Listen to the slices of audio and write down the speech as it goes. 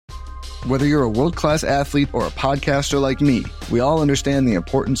Whether you're a world-class athlete or a podcaster like me, we all understand the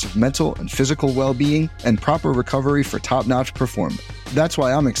importance of mental and physical well-being and proper recovery for top-notch performance. That's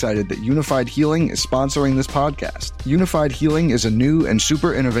why I'm excited that Unified Healing is sponsoring this podcast. Unified Healing is a new and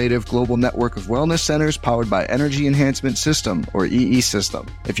super innovative global network of wellness centers powered by Energy Enhancement System, or EE System.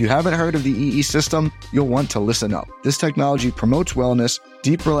 If you haven't heard of the EE System, you'll want to listen up. This technology promotes wellness,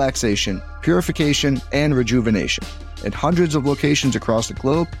 deep relaxation, purification, and rejuvenation. In hundreds of locations across the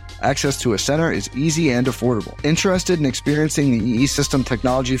globe, access to a center is easy and affordable. Interested in experiencing the EE System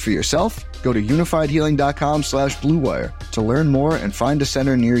technology for yourself? Go to unifiedhealing.com/bluewire to learn more and find a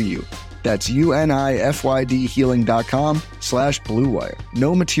center near you. That's unifydhealing.com/bluewire.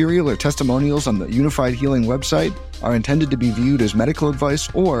 No material or testimonials on the Unified Healing website are intended to be viewed as medical advice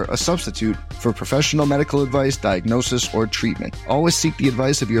or a substitute for professional medical advice, diagnosis, or treatment. Always seek the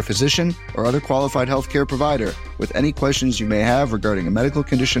advice of your physician or other qualified healthcare provider with any questions you may have regarding a medical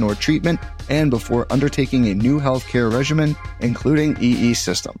condition or treatment and before undertaking a new healthcare regimen, including EE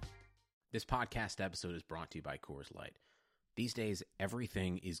System. This podcast episode is brought to you by Coors Light. These days,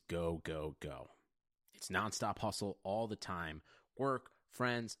 everything is go, go, go. It's nonstop hustle all the time. Work,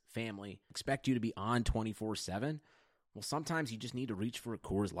 friends, family, expect you to be on 24/7? Well, sometimes you just need to reach for a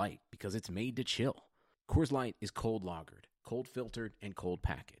Coors Light because it's made to chill. Coors Light is cold lagered, cold filtered, and cold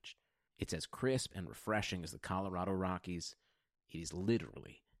packaged. It's as crisp and refreshing as the Colorado Rockies. It is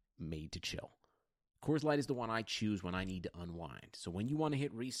literally made to chill. Coors Light is the one I choose when I need to unwind. So when you want to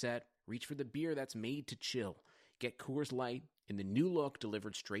hit reset, reach for the beer that's made to chill. Get Coors Light in the new look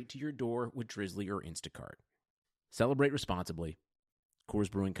delivered straight to your door with Drizzly or Instacart. Celebrate responsibly. Coors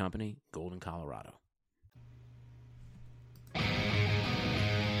Brewing Company, Golden, Colorado. Trying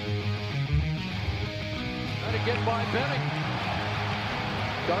to get by Benning.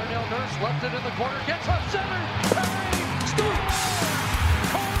 Darnell Nurse left it in the corner, gets up center. Perry scores!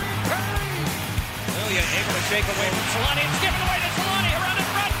 Corey Perry! Lilia able to shake away from Solani. It's given away to Solani around in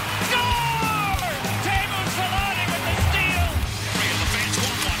front. Score! Teemu Solani with the steal. And the fans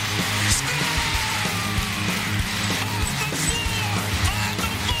want one. Score! On the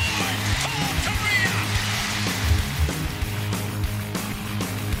board! Paul Kariya!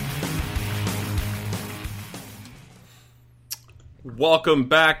 Welcome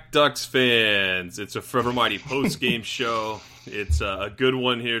back, Ducks fans. It's a Forever Mighty post-game show. It's a good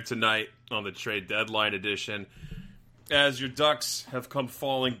one here tonight on the trade deadline edition, as your Ducks have come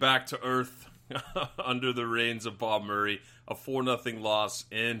falling back to earth under the reins of Bob Murray. A 4-0 loss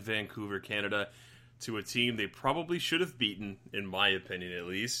in Vancouver, Canada, to a team they probably should have beaten, in my opinion at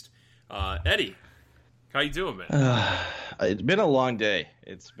least. Eddie, how you doing, man? It's been a long day.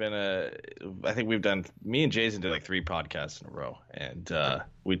 I think me and Jason did like 3 podcasts in a row. And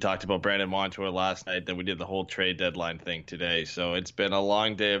we talked about Brandon Montour last night. Then we did the whole trade deadline thing today. So it's been a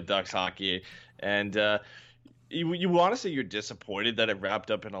long day of Ducks hockey. And you want to say you're disappointed that it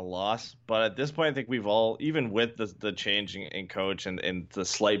wrapped up in a loss. But at this point, I think we've all, even with the change in coach and the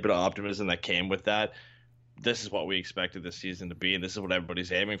slight bit of optimism that came with that, this is what we expected this season to be, and this is what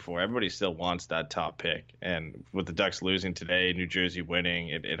everybody's aiming for. Everybody still wants that top pick. And with the Ducks losing today, New Jersey winning,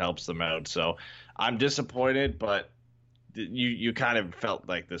 it helps them out. So I'm disappointed, but you kind of felt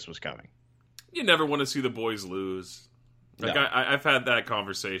like this was coming. You never want to see the boys lose. Like, no. I've had that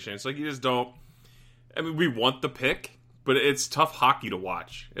conversation. It's like you just don't. I mean, we want the pick, but it's tough hockey to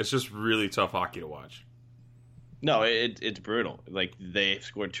watch. It's just really tough hockey to watch. No, it's brutal. Like, they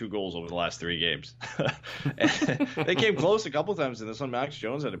scored 2 goals over the last 3 games. They came close a couple times in this one. Max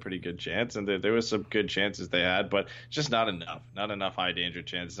Jones had a pretty good chance, and there was some good chances they had, but just not enough. Not enough high-danger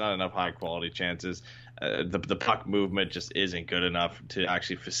chances, not enough high-quality chances. The puck movement just isn't good enough to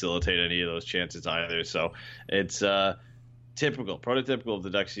actually facilitate any of those chances either. So it's prototypical of the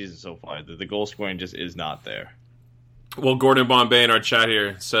Ducks season so far. The goal scoring just is not there. Well, Gordon Bombay in our chat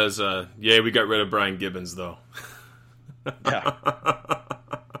here says, we got rid of Brian Gibbons, though. Yeah.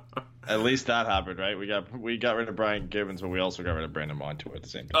 At least that happened, right? We got rid of Brian Gibbons, but we also got rid of Brandon Montour at the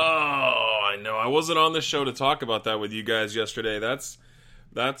same time. Oh, I know. I wasn't on the show to talk about that with you guys yesterday. That's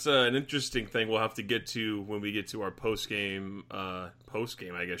an interesting thing we'll have to get to when we get to our post-game, I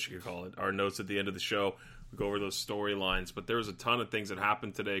guess you could call it, our notes at the end of the show. We go over those storylines. But there was a ton of things that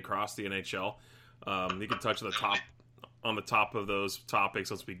happened today across the NHL. You can touch on the top of those topics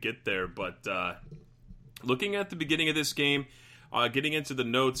once we get there. But looking at the beginning of this game, getting into the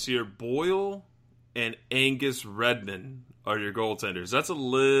notes here, Boyle and Angus Redmond are your goaltenders. That's a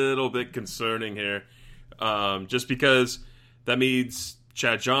little bit concerning here, just because that means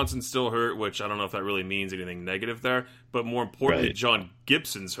Chad Johnson's still hurt, which I don't know if that really means anything negative there. But more importantly, right. John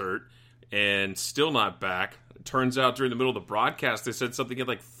Gibson's hurt and still not back. turns out during the middle of the broadcast, they said something had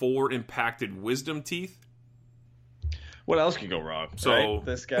like 4 impacted wisdom teeth. What else could go wrong? So right?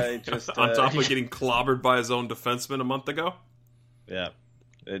 This guy just on top of getting clobbered by his own defenseman a month ago. Yeah,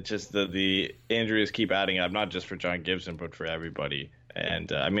 it's just the injuries keep adding up, not just for John Gibson, but for everybody.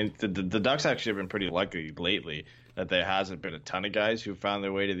 And I mean, the Ducks actually have been pretty lucky lately that there hasn't been a ton of guys who found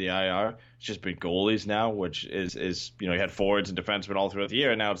their way to the IR. It's just been goalies now, which is you had forwards and defensemen all throughout the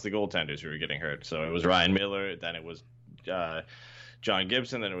year, and now it's the goaltenders who are getting hurt. So it was Ryan Miller, then it was John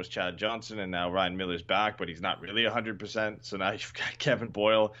Gibson, then it was Chad Johnson, and now Ryan Miller's back, but he's not really 100%. So now you've got Kevin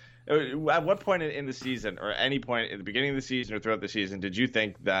Boyle. At what point in the season, or any point at the beginning of the season or throughout the season, did you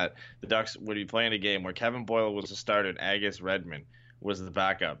think that the Ducks would be playing a game where Kevin Boyle was the starter and Agus Redmond was the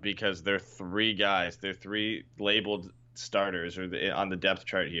backup? Because they're 3 guys, they're 3 labeled starters or on the depth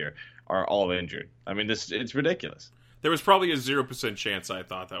chart here are all injured. I mean, it's ridiculous. There was probably a 0% chance I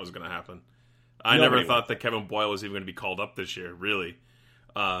thought that was going to happen. I never thought that Kevin Boyle was even going to be called up this year, really.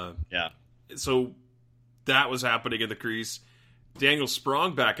 Yeah. So that was happening in the crease. Daniel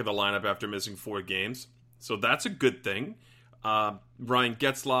Sprong back in the lineup after missing 4 games. So that's a good thing. Ryan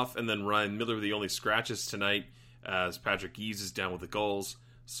Getzlaf and then Ryan Miller were the only scratches tonight, as Patrick Eves is down with the goals.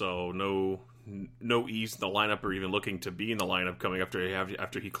 So no Eves in the lineup or even looking to be in the lineup coming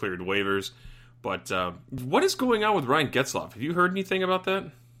after he cleared waivers. But what is going on with Ryan Getzlaf? Have you heard anything about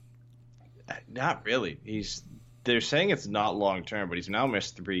that? Not really. They're saying it's not long term, but he's now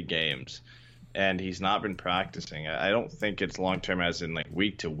missed 3 games, and he's not been practicing. I don't think it's long term as in like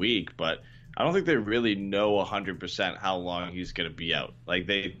week to week, but I don't think they really know 100% how long he's going to be out. Like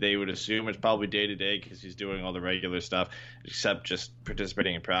they would assume it's probably day to day because he's doing all the regular stuff, except just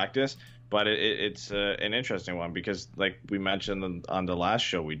participating in practice. But it's an interesting one because, like we mentioned on the last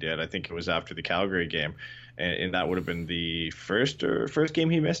show we did, I think it was after the Calgary game, and that would have been the first game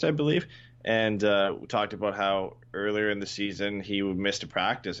he missed, I believe. And we talked about how earlier in the season he missed a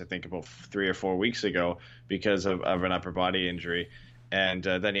practice, I think about 3 or 4 weeks ago, because of an upper body injury. And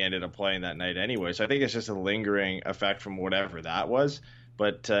then he ended up playing that night anyway. So I think it's just a lingering effect from whatever that was.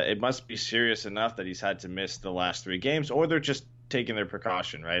 But it must be serious enough that he's had to miss the last 3 games, or they're just taking their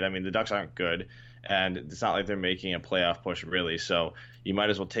precaution, right? I mean, the Ducks aren't good, and it's not like they're making a playoff push, really. So you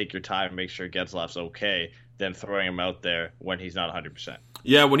might as well take your time and make sure Getzlaf's okay than throwing him out there when he's not 100%.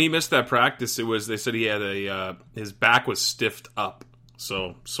 Yeah, when he missed that practice, they said he had his back was stiffed up.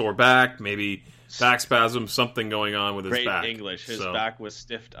 So sore back, maybe back spasm, something going on with his back. Great English. His back was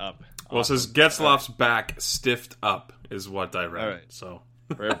stiffed up. Well, awesome. It says Getzlaf's back stiffed up is what I read. All right. So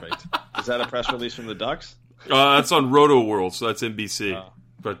perfect. Is that a press release from the Ducks? That's on Roto World, so that's NBC.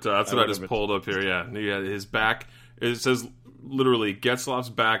 But that's what I just pulled up here. Yeah, his back. It says literally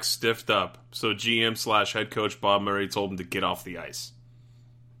Getzlaf's back stiffed up. So GM/head coach Bob Murray told him to get off the ice.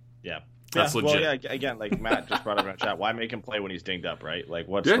 Yeah. That's legit. Well, yeah, again, like Matt just brought up in the chat, why make him play when he's dinged up, right? Like,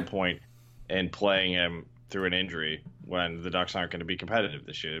 what's the point in playing him through an injury when the Ducks aren't going to be competitive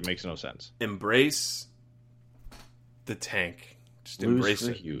this year? It makes no sense. Embrace the tank. Just embrace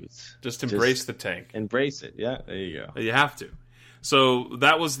it. Just embrace the tank. Embrace it. Yeah, there you go. You have to. So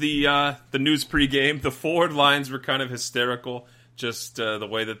that was the news pregame. The forward lines were kind of hysterical. Just the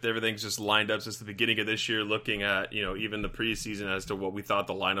way that everything's just lined up since the beginning of this year, looking at, even the preseason as to what we thought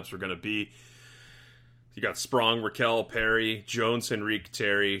the lineups were going to be. You got Sprong, Raquel, Perry, Jones, Henrique,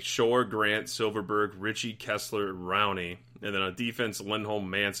 Terry, Shore, Grant, Silverberg, Ritchie, Kessler, Rowney. And then on defense, Lindholm,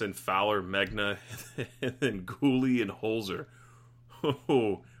 Manson, Fowler, Megna, and then Gooley and Holzer.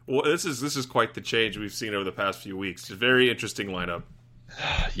 Oh, well, this is quite the change we've seen over the past few weeks. It's a very interesting lineup.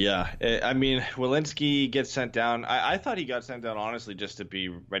 Yeah, I mean, Welinski gets sent down. I thought he got sent down, honestly, just to be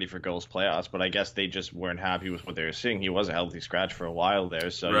ready for Gulls playoffs, but I guess they just weren't happy with what they were seeing. He was a healthy scratch for a while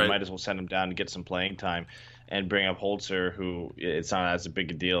there, so you might as well send him down to get some playing time and bring up Holzer, who it's not as a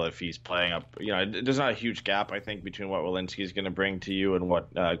big a deal if he's playing up. There's not a huge gap, I think, between what Welinski is going to bring to you and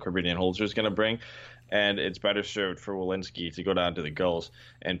what Corbinian Holzer is going to bring. And it's better served for Welinski to go down to the Gulls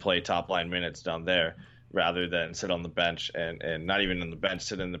and play top-line minutes down there rather than sit on the bench and not even on the bench,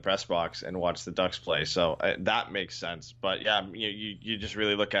 sit in the press box and watch the Ducks play. So that makes sense. But, yeah, you just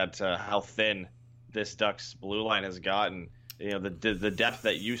really look at how thin this Ducks blue line has gotten. The depth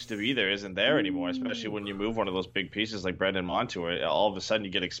that used to be there isn't there anymore, especially when you move one of those big pieces like Brendan Montour. All of a sudden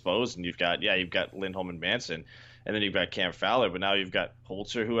you get exposed and you've got Lindholm and Manson, and then you've got Cam Fowler, but now you've got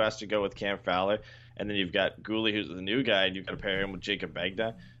Holzer who has to go with Cam Fowler. And then you've got Gooley, who's the new guy, and you've got to pair him with Jacob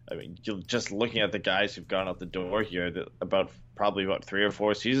Megna. I mean, just looking at the guys who've gone out the door here, probably about 3 or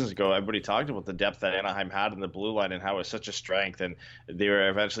 4 seasons ago, everybody talked about the depth that Anaheim had in the blue line and how it was such a strength, and they were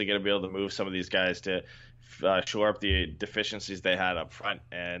eventually going to be able to move some of these guys to shore up the deficiencies they had up front.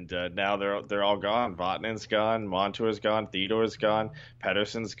 And now they're all gone. Vatanen's gone, Montour's gone, Theodore's gone,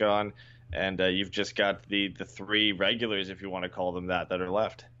 Pettersson's gone, and you've just got the 3 regulars, if you want to call them that are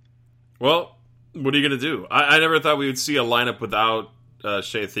left. Well, what are you going to do? I never thought we would see a lineup without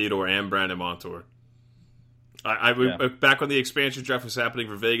Shea Theodore and Brandon Montour. Back when the expansion draft was happening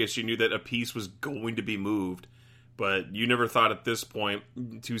for Vegas, you knew that a piece was going to be moved, but you never thought at this point,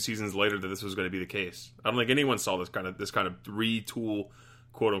 2 seasons later, that this was going to be the case. I don't think anyone saw this kind of retool,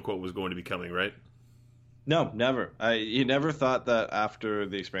 quote unquote, was going to be coming, right? No, never. You never thought that after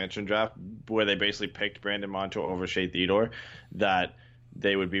the expansion draft, where they basically picked Brandon Montour over Shea Theodore, that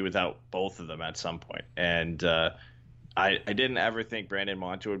they would be without both of them at some point. And I didn't ever think Brandon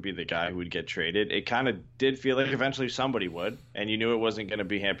Montour would be the guy who would get traded. It kind of did feel like eventually somebody would, and you knew it wasn't going to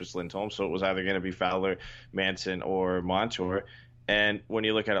be Hampus Lindholm, so it was either going to be Fowler, Manson, or Montour. And when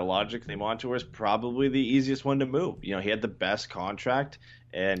you look at it logically, Montour is probably the easiest one to move. You know, he had the best contract,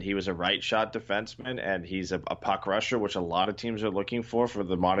 and he was a right shot defenseman, and he's a puck rusher, which a lot of teams are looking for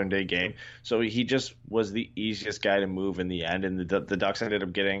the modern day game. So he just was the easiest guy to move in the end, and the Ducks ended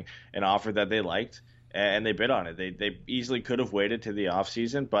up getting an offer that they liked, and they bid on it. They easily could have waited to the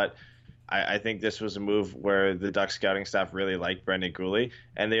offseason, but I think this was a move where the Ducks scouting staff really liked Brendan Guhle,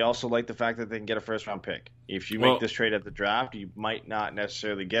 and they also like the fact that they can get a first-round pick. If you make this trade at the draft, you might not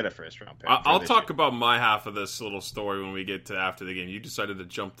necessarily get a first-round pick. I'll talk about my half of this little story when we get to after the game. You decided to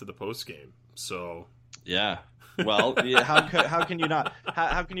jump to the post-game, so... Yeah. Well, how can you not?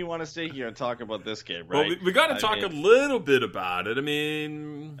 How can you want to stay here and talk about this game, right? Well, we got to talk a little bit about it. I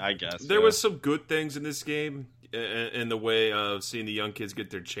mean... I guess. There was some good things in this game in the way of seeing the young kids get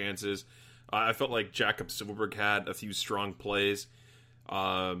their chances. I felt like Jakob Silfverberg had a few strong plays.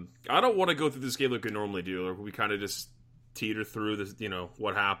 I don't want to go through this game like we normally do. We kind of just teeter through this,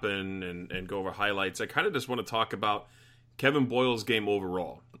 what happened and go over highlights. I kind of just want to talk about Kevin Boyle's game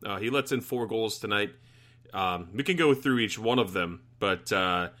overall. He lets in 4 goals tonight. We can go through each one of them, but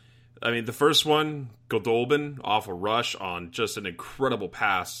the first one, Goldobin off a rush on just an incredible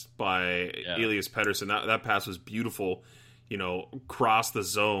pass by Elias Pettersson. That pass was beautiful. Cross the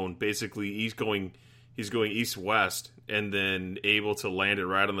zone. Basically, he's going east-west and then able to land it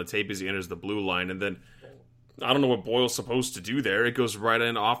right on the tape as he enters the blue line. And then I don't know what Boyle's supposed to do there. It goes right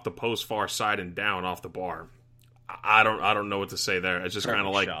in off the post far side and down off the bar. I don't know what to say there. It's just kind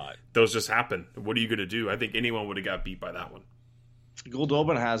of like those just happen. What are you going to do? I think anyone would have got beat by that one.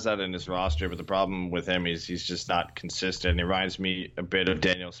 Goldobin has that in his roster, but the problem with him is he's just not consistent. He reminds me a bit of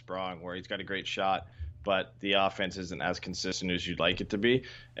Daniel Sprong, where he's got a great shot, but the offense isn't as consistent as you'd like it to be.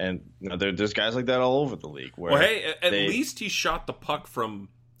 And there's guys like that all over the league. Where at least he shot the puck from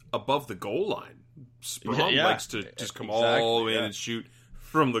above the goal line. Sprong likes to just come all the way in and shoot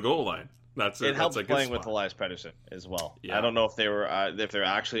from the goal line. It helps playing with Elias Pettersson as well. Yeah. I don't know if they're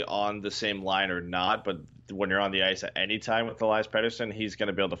actually on the same line or not, but when you're on the ice at any time with Elias Pettersson, he's going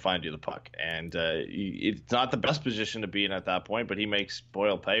to be able to find you the puck. And it's not the best position to be in at that point, but he makes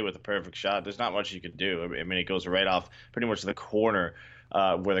Boyle pay with a perfect shot. There's not much you could do. I mean, it goes right off pretty much the corner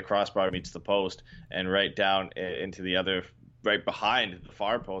where the crossbar meets the post and right down into the other, right behind the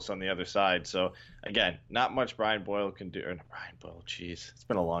far post on the other side. So, again, not much Brian Boyle can do. Brian Boyle, jeez, it's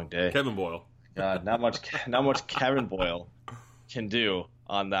been a long day. Kevin Boyle. God, not much Kevin Boyle can do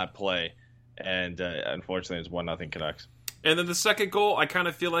on that play. And unfortunately, it's 1-0 Canucks. And then the second goal, I kind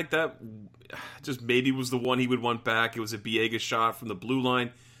of feel like that just maybe was the one he would want back. It was a Biega shot from the blue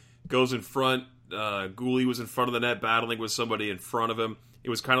line. Goes in front. Guhle was in front of the net battling with somebody in front of him. It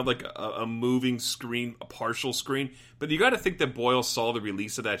was kind of like a moving screen, a partial screen. But you got to think that Boyle saw the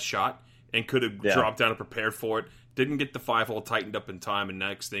release of that shot and could have dropped down and prepared for it. Didn't get the 5-hole tightened up in time, and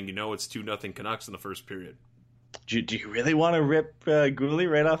next thing you know, it's 2-0 Canucks in the first period. Do you really want to rip Guhle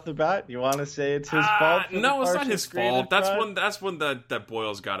right off the bat? You want to say it's his fault? No, it's not his fault. That's one that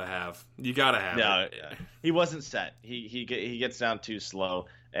Boyle's got to have. You got to have it. Yeah. He wasn't set. He gets down too slow,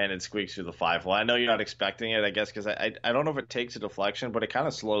 and it squeaks through the 5-hole. I know you're not expecting it, I guess, because I don't know if it takes a deflection, but it kind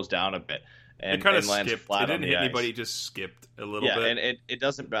of slows down a bit. And it kind of lands skipped. Flat it didn't hit ice. Anybody, it just skipped a little bit. Yeah, and it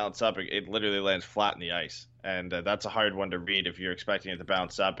doesn't bounce up. It literally lands flat in the ice. And that's a hard one to read if you're expecting it to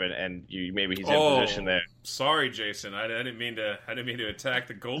bounce up and maybe he's in position there. Sorry, Jason. I didn't mean to attack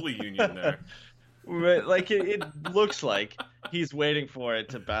the goalie union there. Right, like it looks like he's waiting for it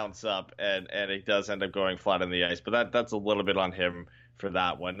to bounce up, and it does end up going flat on the ice. But that's a little bit on him for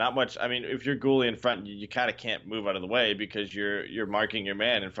that one. Not much. I mean, if you're goalie in front, you kind of can't move out of the way because you're marking your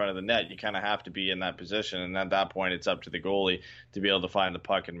man in front of the net. You kind of have to be in that position, and at that point, it's up to the goalie to be able to find the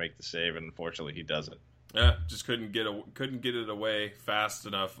puck and make the save. And unfortunately, he doesn't. Yeah, just couldn't get it away fast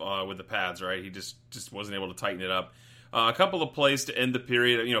enough with the pads. Right, he just wasn't able to tighten it up. A couple of plays to end the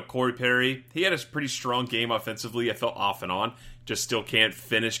period. Corey Perry, he had a pretty strong game offensively. I felt off and on. Just still can't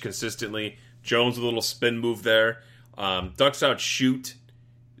finish consistently. Jones with a little spin move there. Ducks outshoot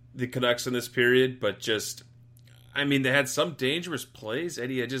the Canucks in this period, but they had some dangerous plays.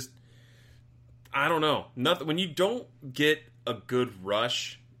 Eddie, I don't know. Nothing when you don't get a good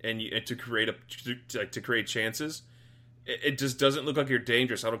rush and to create chances, it just doesn't look like you're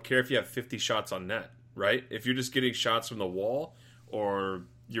dangerous. I don't care if you have 50 shots on net. Right? If you're just getting shots from the wall or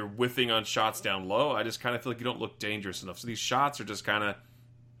you're whiffing on shots down low, I just kind of feel like you don't look dangerous enough. So these shots are just kind of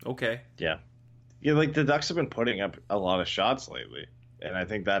okay. Yeah, like the Ducks have been putting up a lot of shots lately. And I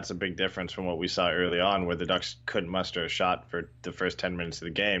think that's a big difference from what we saw early on where the Ducks couldn't muster a shot for the first 10 minutes of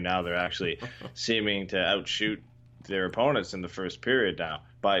the game. Now they're actually seeming to outshoot their opponents in the first period now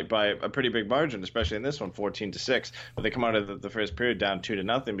by a pretty big margin, especially in this one, 14-6. But they come out of the first period down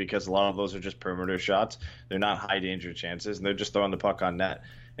 2-0 because a lot of those are just perimeter shots. They're not high danger chances, and they're just throwing the puck on net.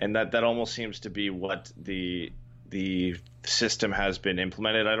 And that almost seems to be what the system has been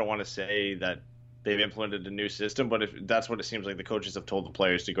implemented. I don't want to say that they've implemented a new system, but if that's what it seems like the coaches have told the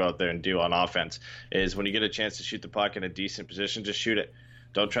players to go out there and do on offense, is when you get a chance to shoot the puck in a decent position, just shoot it.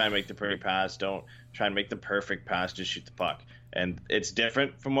 Don't try and make the perfect pass. Don't try and make the perfect pass. Just shoot the puck. And it's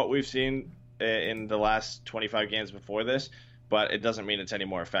different from what we've seen in the last 25 games before this, but it doesn't mean it's any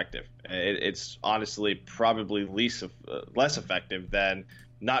more effective. It's honestly probably less effective than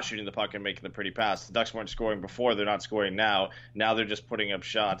not shooting the puck and making the pretty pass. The Ducks weren't scoring before. They're not scoring now. Now they're just putting up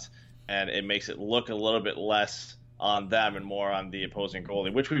shots, and it makes it look a little bit less on them and more on the opposing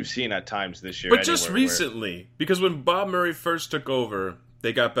goalie, which we've seen at times this year. But just recently, because when Bob Murray first took over,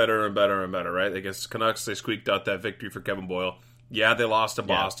 they got better and better and better, right? Against Canucks, they squeaked out that victory for Kevin Boyle. Yeah, they lost to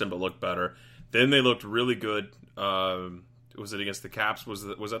Boston, but looked better. Then they looked really good. Was it against the Caps? Was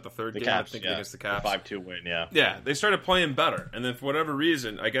that the third game? Caps, I think against the Caps. The 5-2 win, yeah. Yeah, they started playing better. And then for whatever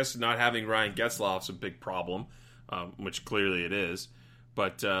reason, I guess not having Ryan Getzlaf's a big problem, which clearly it is.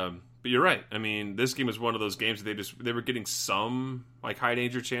 But you're right. I mean, this game was one of those games that they were getting some like high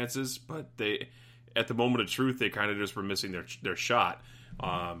danger chances, but they at the moment of truth they kind of just were missing their shot.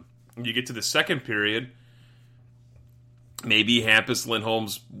 You get to the second period, maybe Hampus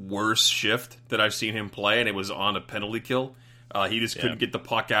Lindholm's worst shift that I've seen him play, and it was on a penalty kill. He just couldn't get the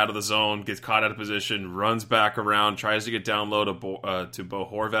puck out of the zone, gets caught out of position, runs back around, tries to get down low to Bo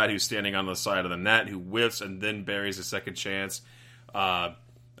Horvat, who's standing on the side of the net, who whiffs and then buries a second chance. I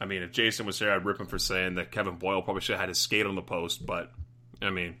mean, if Jason was here, I'd rip him for saying that Kevin Boyle probably should have had his skate on the post, but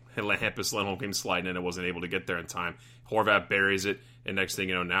I mean, Hampus Lindholm came sliding in and wasn't able to get there in time. Horvat buries it, and next thing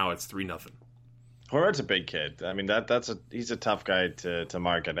you know, now it's 3-0. Horvat's a big kid. I mean, he's a tough guy to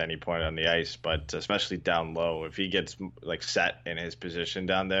mark at any point on the ice, but especially down low. If he gets like set in his position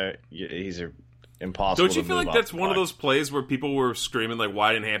down there, he's impossible. Don't you feel like that's one of those plays where people were screaming like,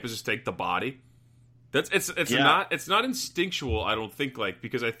 "Why didn't Hampus just take the body?" It's not instinctual. I don't think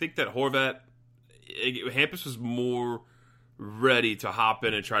because I think that Hampus was more ready to hop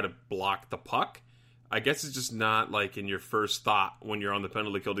in and try to block the puck. I guess it's just not like in your first thought when you're on the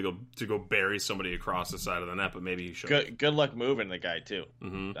penalty kill to go bury somebody across the side of the net, but maybe you should. Good luck moving the guy too.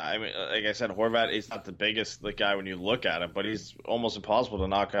 Mm-hmm. I mean, like I said, Horvat is not the biggest guy when you look at him, but he's almost impossible to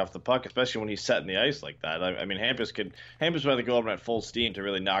knock off the puck, especially when he's set in the ice like that. I mean, Hampus would have to go over at full steam to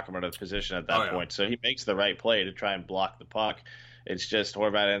really knock him out of position at that point. So he makes the right play to try and block the puck. It's just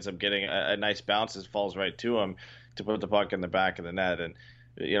Horvat ends up getting a nice bounce that falls right to him to put the puck in the back of the net. And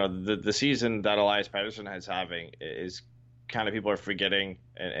the season that Elias Pettersson is having is kind of people are forgetting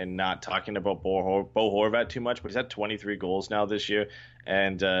and not talking about Bo Horvat too much, but he's had 23 goals now this year,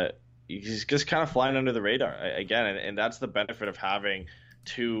 and he's just kind of flying under the radar again, and that's the benefit of having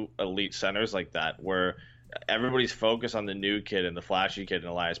two elite centers like that, where everybody's focused on the new kid and the flashy kid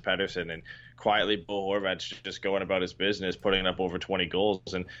and Elias Pettersson, and quietly Bo Horvat's just going about his business, putting up over 20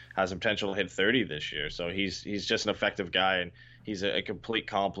 goals and has the potential to hit 30 this year. So he's just an effective guy, and he's a complete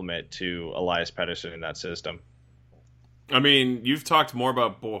complement to Elias Pettersson in that system. I mean, you've talked more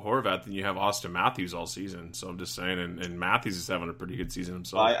about Bo Horvat than you have Austin Matthews all season. So I'm just saying, and Matthews is having a pretty good season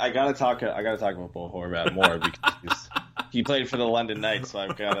himself. I gotta talk about Bo Horvat more because he played for the London Knights, so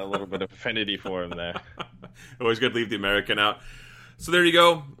I've got a little bit of affinity for him there. Always good to leave the American out. So there you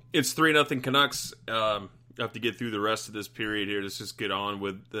go. It's 3-0 Canucks. Have to get through the rest of this period here. Let's just get on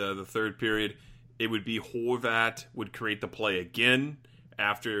with the third period. It would be Horvat would create the play again.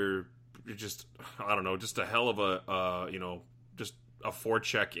 after just a hell of a just a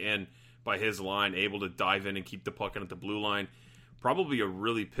forecheck in by his line, able to dive in and keep the puck in at the blue line. Probably a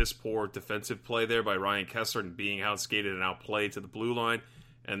really piss poor defensive play there by Ryan Kesler and being outskated and outplayed to the blue line.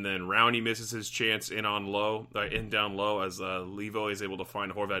 And then Rowney misses his chance in down low as Levo is able to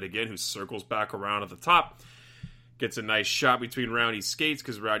find Horvat again, who circles back around at the top. Gets a nice shot between Rowney's skates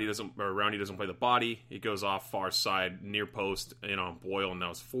because Rowney doesn't play the body. He goes off far side near post in on Boyle, and now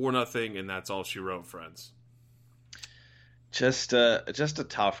it's 4-0, and that's all she wrote, friends. Just a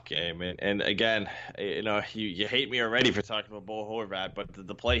tough game, and again, you hate me already for talking about Bo Horvat, but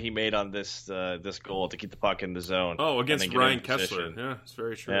the play he made on this goal to keep the puck in the zone. Oh, against Ryan Kesler, yeah, it's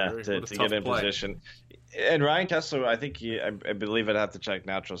very true. Yeah, to get in position. And Ryan Kesler, I think I believe I'd have to check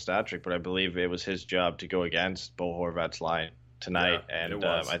Natural Stat Trick, but I believe it was his job to go against Bo Horvat's line tonight, and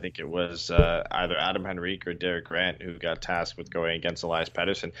I think it was either Adam Henrique or Derek Grant who got tasked with going against Elias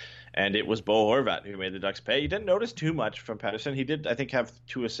Pettersson, and it was Bo Horvat who made the Ducks pay. You didn't notice too much from Pettersson. He did, I think, have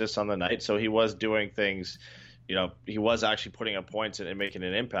 2 assists on the night, so he was doing things. He was actually putting up points and making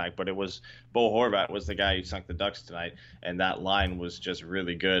an impact, but it was Bo Horvat was the guy who sunk the Ducks tonight, and that line was just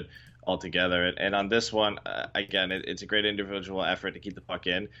really good altogether. And on this one, again, it's a great individual effort to keep the puck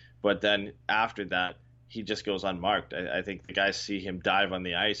in, but then after that, he just goes unmarked. I think the guys see him dive on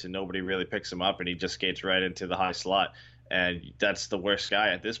the ice and nobody really picks him up, and he just skates right into the high slot. And that's the worst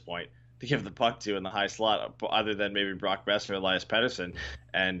guy at this point to give the puck to in the high slot, other than maybe Brock Besser or Elias Pettersson.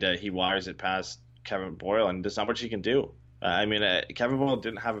 And he wires it past Kevin Boyle, and there's not much he can do. Kevin Boyle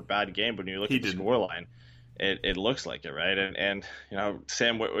didn't have a bad game, but when you look at the scoreline, it looks like it, right? And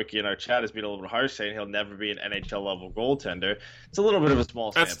Sam Witwicky in our chat has been a little bit harsh, saying he'll never be an NHL level goaltender. It's a little bit of a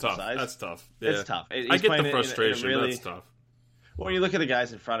small sample size. That's tough. Yeah. It's tough. I get the frustration. That's tough. Well, when you look at the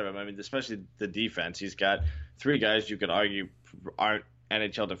guys in front of him, especially the defense, he's got 3 guys you could argue aren't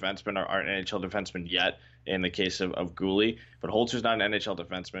NHL defensemen or aren't NHL defensemen yet. In the case of Gooley, but Holzer's not an NHL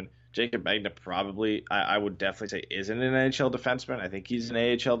defenseman. Jacob Magna probably, I would definitely say, isn't an NHL defenseman. I think he's an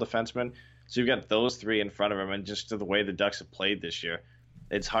AHL defenseman. So you've got those 3 in front of him, and just the way the Ducks have played this year,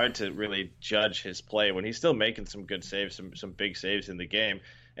 it's hard to really judge his play when he's still making some good saves, some big saves in the game.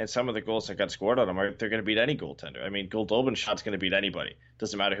 And some of the goals that got scored on him, they're going to beat any goaltender. I mean, Goldobin's shot's going to beat anybody.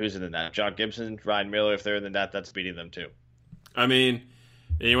 Doesn't matter who's in the net. John Gibson, Ryan Miller, if they're in the net, that's beating them too. I mean,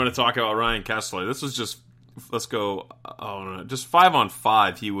 you want to talk about Ryan Kesler. This was just, let's go, just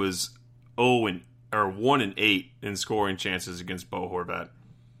 5-on-5. He was 1-8 in scoring chances against Bo Horvat.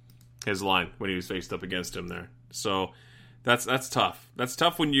 His line when he was faced up against him there. So that's tough. That's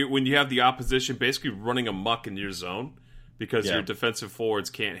tough when you have the opposition basically running amok in your zone because your defensive forwards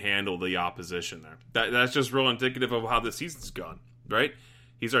can't handle the opposition there. That's just real indicative of how the season's gone, right?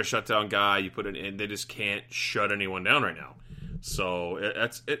 He's our shutdown guy. You put it in, they just can't shut anyone down right now. So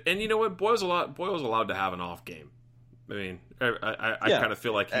that's it. And you know what? Boyle's allowed to have an off game. I mean, I kind of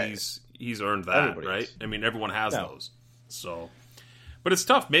feel like he's earned that, right? Is. I mean, everyone has those. So. But it's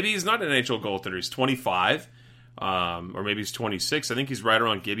tough. Maybe he's not an NHL goaltender. He's 25, or maybe he's 26. I think he's right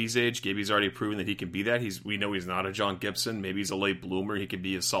around Gibby's age. Gibby's already proven that he can be that. We know he's not a John Gibson. Maybe he's a late bloomer. He could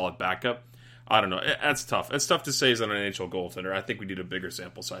be a solid backup. I don't know. That's tough. It's tough to say he's not an NHL goaltender. I think we need a bigger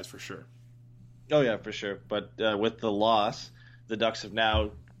sample size for sure. Oh, yeah, for sure. But with the loss, the Ducks have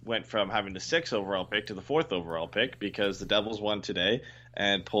now went from having the 6th overall pick to the 4th overall pick because the Devils won today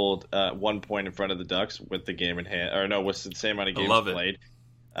and pulled 1 point in front of the Ducks with the game in hand. Or no, with the same amount of games played.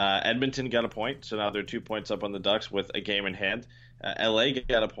 Edmonton got a point, so now they're 2 points up on the Ducks with a game in hand. LA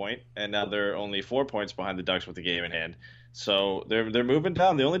got a point, and now they're only 4 points behind the Ducks with a game in hand. So they're moving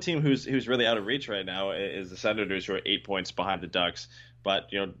down. The only team who's really out of reach right now is the Senators, who are 8 points behind the Ducks. But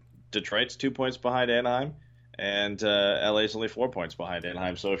Detroit's 2 points behind Anaheim. And LA's only 4 points behind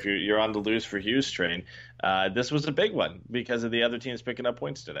Anaheim. So if you're on the lose for Hughes train, this was a big one because of the other teams picking up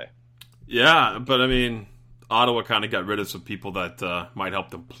points today. Yeah, but I mean, Ottawa kind of got rid of some people that might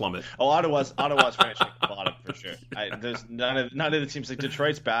help them plummet. Oh, Ottawa's finishing at the bottom for sure. There's none of the teams. Like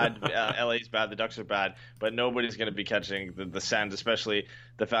Detroit's bad, LA's bad, the Ducks are bad, but nobody's going to be catching the Sens, especially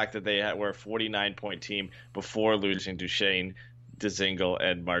the fact that they were a 49-point team before losing Duchesne, Dzingel,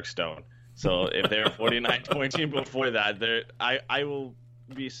 and Mark Stone. So if they're a 49-point team before that, I will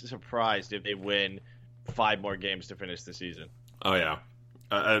be surprised if they win 5 more games to finish the season. Oh yeah,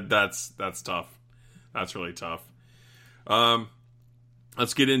 that's tough. That's really tough.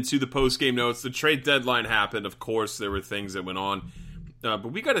 Let's get into the post-game notes. The trade deadline happened. Of course, there were things that went on,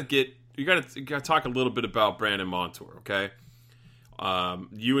 but we got to talk a little bit about Brandon Montour. Okay,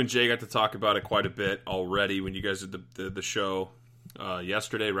 you and Jay got to talk about it quite a bit already when you guys did the show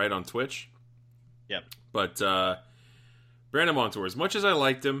yesterday, right on Twitch. Yep. But Brandon Montour, as much as I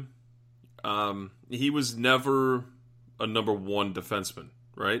liked him, he was never a number one defenseman,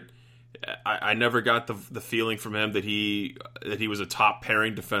 right? I never got the feeling from him that he was a top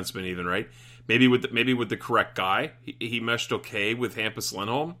pairing defenseman, even, right? Maybe with the correct guy, he meshed okay with Hampus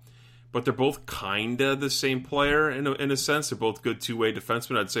Lindholm, but they're both kinda the same player in a sense. They're both good two-way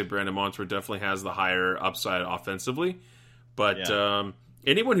defensemen. I'd say Brandon Montour definitely has the higher upside offensively, but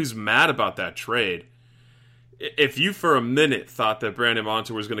anyone who's mad about that trade, if you for a minute thought that Brandon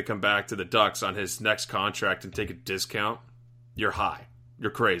Montour was going to come back to the Ducks on his next contract and take a discount, you're high. You're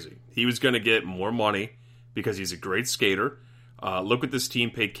crazy. He was going to get more money because he's a great skater. Look what this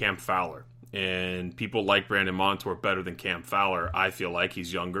team paid Cam Fowler. And people like Brandon Montour better than Cam Fowler. I feel like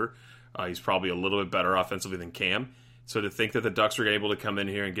he's younger. He's probably a little bit better offensively than Cam. So to think that the Ducks were able to come in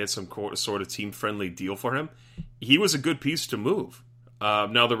here and get some sort of team-friendly deal for him, he was a good piece to move.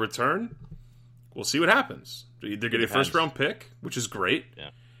 Now the return, we'll see what happens. They're getting a first-round pick, which is great.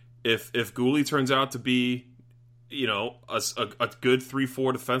 Yeah. If Gooley turns out to be, a good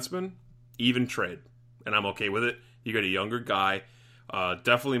 3-4 defenseman, even trade, and I'm okay with it. You get a younger guy,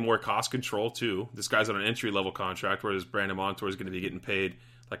 definitely more cost control too. This guy's on an entry-level contract, whereas Brandon Montour is going to be getting paid,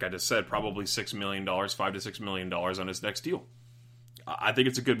 like I just said, probably $6 million, $5 to $6 million on his next deal. I think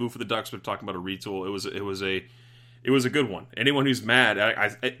it's a good move for the Ducks. We're talking about a retool. It was a good one. Anyone who's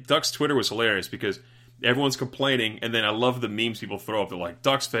mad, Ducks Twitter was hilarious because everyone's complaining, and then I love the memes people throw up. They're like,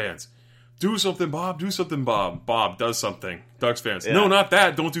 Ducks fans, do something, Bob. Do something, Bob. Bob does something. Ducks fans, no, not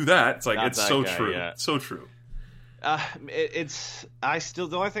that. Don't do that. It's like, not it's so guy, true. Yeah. So true. The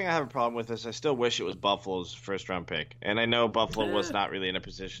only thing I have a problem with is I still wish it was Buffalo's first round pick. And I know Buffalo was not really in a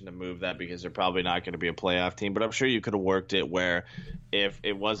position to move that because they're probably not going to be a playoff team, but I'm sure you could have worked it where if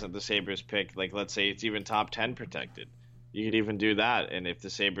it wasn't the Sabres pick, like let's say it's even top 10 protected, you could even do that. And if the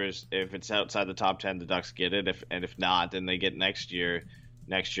Sabres, if it's outside the top 10, the Ducks get it. If not, then they get next year's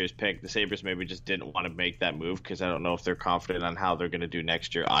pick. The Sabres maybe just didn't want to make that move because I don't know if they're confident on how they're going to do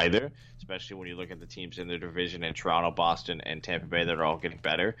next year either, especially when you look at the teams in their division in Toronto, Boston, and Tampa Bay that are all getting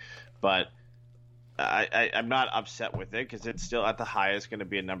better. But I'm not upset with it because it's still at the highest going to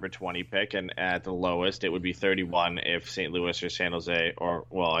be a number 20 pick, and at the lowest it would be 31 if St. Louis or San Jose, or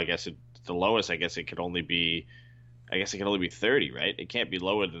well, I guess the lowest, I guess it could only be 30, right? It can't be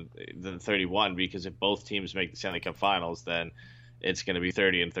lower than 31 because if both teams make the Stanley Cup Finals, then it's going to be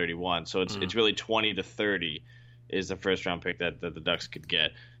 30 and 31. So it's really 20 to 30 is the first round pick that the Ducks could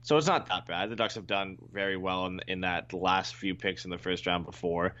get. So it's not that bad. The Ducks have done very well in that last few picks in the first round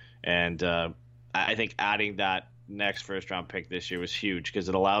before. And I think adding that next first round pick this year was huge because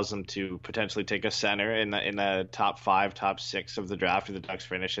it allows them to potentially take a center in the top 5, top 6 of the draft if the Ducks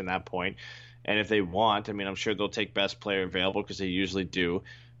finish in that point. And if they want, I mean, I'm sure they'll take best player available because they usually do.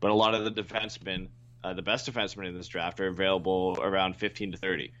 But a lot of the defensemen, the best defensemen in this draft are available around 15 to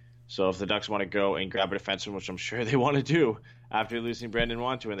 30. So if the Ducks want to go and grab a defenseman, which I'm sure they want to do after losing Brandon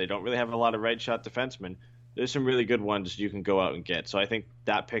Montour, and they don't really have a lot of right-shot defensemen, there's some really good ones you can go out and get. So I think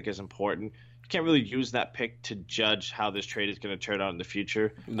that pick is important. You can't really use that pick to judge how this trade is going to turn out in the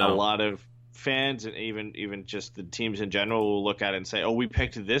future. No. A lot of fans and even just the teams in general will look at it and say, oh, we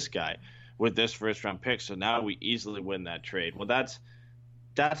picked this guy with this first-round pick, so now we easily win that trade. Well, that's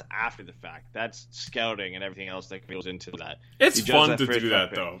after the fact. That's scouting and everything else that goes into that. It's fun to do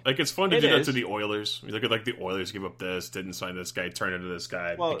that, though. Like, it's fun to do that to the Oilers. You look at, like, the Oilers give up this, didn't sign this guy, turn into this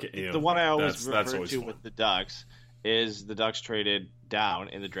guy. Well, the one I always refer to with the Ducks is the Ducks traded down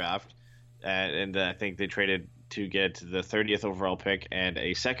in the draft, and I think they traded to get the 30th overall pick and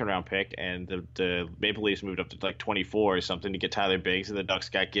a second-round pick, and the Maple Leafs moved up to, like, 24 or something to get Tyler Biggs, and the Ducks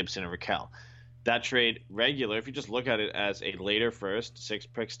got Gibson and Raquel. That trade regular, if you just look at it as a later first, 6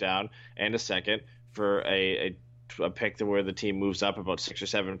 picks down, and a second for a pick where the team moves up about 6 or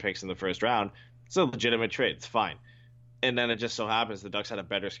 7 picks in the first round, it's a legitimate trade. It's fine. And then it just so happens the Ducks had a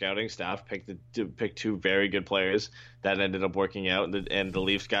better scouting staff, picked 2 very good players that ended up working out, and the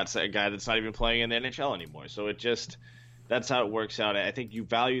Leafs got a guy that's not even playing in the NHL anymore. So that's how it works out. I think you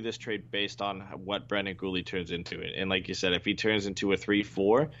value this trade based on what Brendan Gooley turns into. And like you said, if he turns into a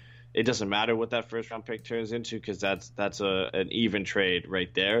 3-4, it doesn't matter what that first-round pick turns into because that's an even trade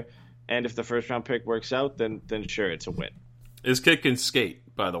right there. And if the first-round pick works out, then sure, it's a win. His kid can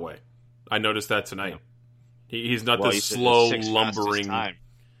skate, by the way. I noticed that tonight. He's not this slow, lumbering time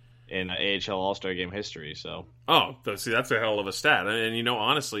in AHL All-Star Game history. So see, that's a hell of a stat. And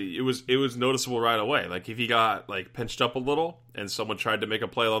honestly, it was noticeable right away. Like if he got like pinched up a little and someone tried to make a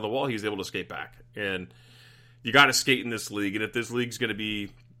play along the wall, he was able to skate back. And you got to skate in this league. And if this league's going to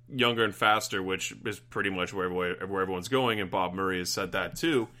be younger and faster, which is pretty much where everyone's going, and Bob Murray has said that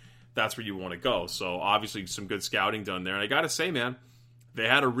too, that's where you want to go. So obviously some good scouting done there. And I got to say, man, they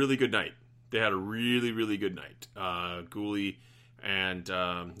had a really good night. They had a really, really good night. Gooley and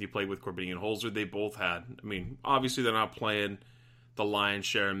he played with Corbinian Holzer. They both had, I mean, obviously they're not playing the lion's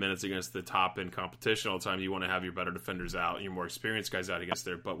share of minutes against the top-end competition all the time. You want to have your better defenders out and your more experienced guys out against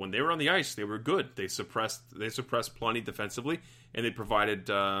there. But when they were on the ice, they were good. They suppressed plenty defensively, and they provided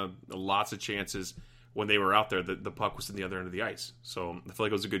lots of chances when they were out there. The puck was in the other end of the ice. So I feel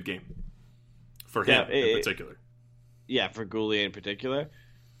like it was a good game for him in particular. Yeah, for Gooley in particular.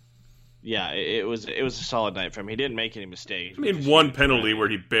 Yeah, it was a solid night for him. He didn't make any mistakes. I mean, one penalty where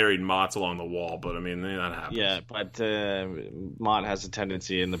he buried Motts along the wall, but I mean, that happens. Yeah, but Mott has a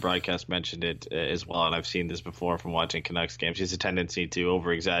tendency, and the broadcast mentioned it as well, and I've seen this before from watching Canucks games. He has a tendency to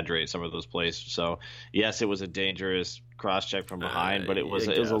over-exaggerate some of those plays. So, yes, it was a dangerous cross-check from behind, but it was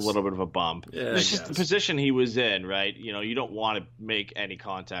a little bit of a bump. Yeah, it's just the position he was in, right? You know, you don't want to make any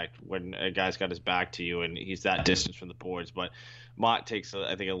contact when a guy's got his back to you and he's that distance from the boards, but Mott takes,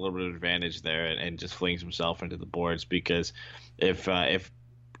 I think, a little bit of advantage there and just flings himself into the boards, because if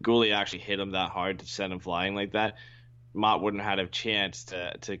Gooley actually hit him that hard to send him flying like that, Mott wouldn't have had a chance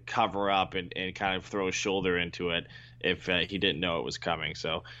to cover up and kind of throw his shoulder into it if he didn't know it was coming.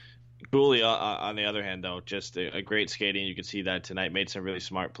 So Gooley, on the other hand, though, just a great skating. You could see that tonight. Made some really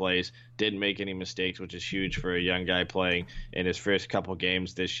smart plays. Didn't make any mistakes, which is huge for a young guy playing in his first couple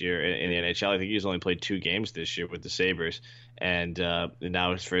games this year in the NHL. I think he's only played 2 games this year with the Sabres. And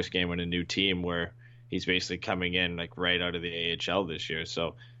now his first game in a new team where he's basically coming in like right out of the AHL this year.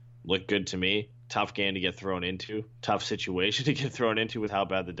 So looked good to me. Tough game to get thrown into. Tough situation to get thrown into with how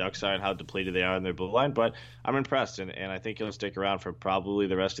bad the Ducks are and how depleted they are in their blue line. But I'm impressed, and I think he'll stick around for probably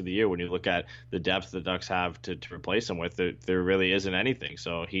the rest of the year. When you look at the depth the Ducks have to replace him with, there really isn't anything.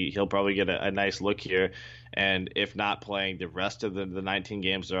 So he'll probably get a nice look here. And if not playing the rest of the 19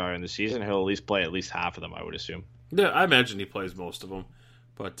 games there are in the season, he'll at least play at least half of them, I would assume. Yeah, I imagine he plays most of them.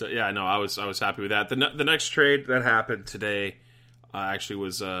 But, yeah, no, I was happy with that. The next trade that happened today actually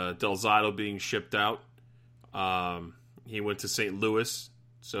was Del Zotto being shipped out. He went to St. Louis,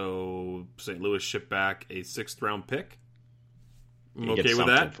 so St. Louis shipped back a 6th-round pick. I'm okay with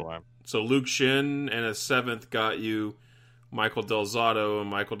that. So Luke Shin and a 7th got you Michael Del Zotto, and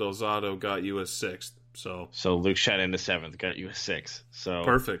Michael Del Zotto got you a 6th. So Luke Shin and the 7th got you a 6th. So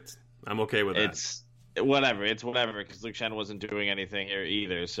perfect. I'm okay with that. It's whatever, because Luke Shin wasn't doing anything here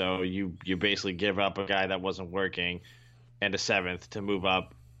either. So you basically give up a guy that wasn't working and a 7th to move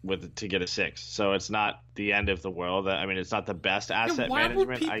up to get a 6th. So it's not the end of the world. I mean, it's not the best asset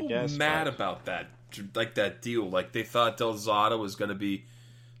management, I guess. Why were people mad about that? Like that deal? Like they thought Del Zotto was going to be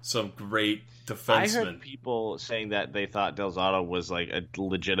some great defenseman. I heard people saying that they thought Del Zotto was like a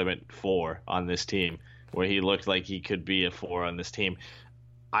legitimate 4 on this team, where he looked like he could be a 4 on this team.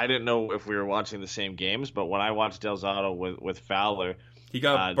 I didn't know if we were watching the same games, but when I watched Del Zotto with Fowler, he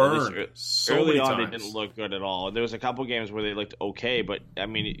got burned so early many on. times. They didn't look good at all. There was a couple games where they looked okay, but I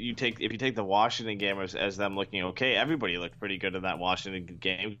mean, if you take the Washington game as them looking okay, everybody looked pretty good in that Washington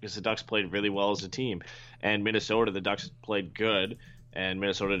game because the Ducks played really well as a team. And Minnesota, the Ducks played good, and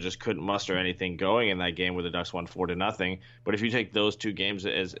Minnesota just couldn't muster anything going in that game where the Ducks won 4-0. But if you take those 2 games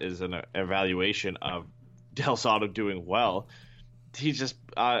as an evaluation of Del Zotto doing well, he's just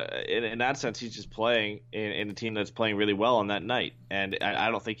in that sense he's just playing in a team that's playing really well on that night, and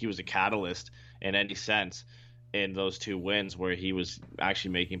I don't think he was a catalyst in any sense in those 2 wins where he was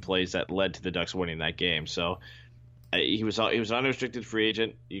actually making plays that led to the Ducks winning that game. So he was an unrestricted free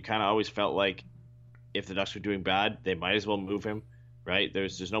agent. You kind of always felt like if the Ducks were doing bad, they might as well move him, right?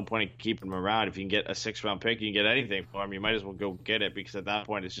 There's no point in keeping him around. If you can get a 6th-round pick, you can get anything for him. You might as well go get it, because at that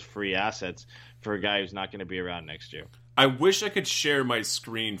point it's just free assets for a guy who's not going to be around next year. I wish I could share my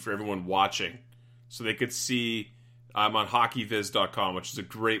screen for everyone watching so they could see. I'm on hockeyviz.com, which is a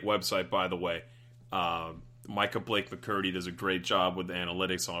great website, by the way. Micah Blake McCurdy does a great job with the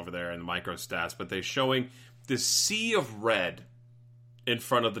analytics over there and the micro stats, but they're showing this sea of red in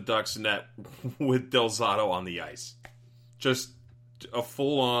front of the Ducks net with Del Zotto on the ice. Just a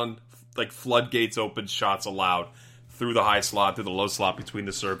full-on, like, floodgates open, shots allowed through the high slot, through the low slot, between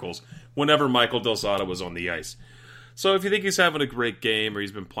the circles, whenever Michael Del Zotto was on the ice. So if you think he's having a great game or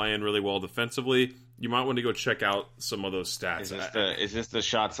he's been playing really well defensively, you might want to go check out some of those stats. Is this the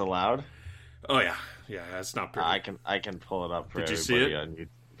shots allowed? Oh, yeah. Yeah, that's not pretty. I can pull it up for Did everybody you see it? on YouTube.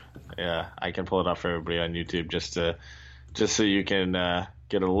 Yeah, I can pull it up for everybody on YouTube just so you can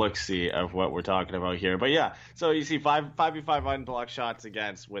get a look-see of what we're talking about here. But yeah, so you see 5v5 unblocked shots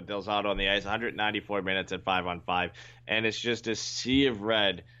against with Del Zotto on the ice, 194 minutes at 5-on-5, and it's just a sea of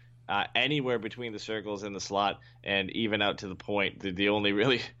red anywhere between the circles and the slot, and even out to the point. The only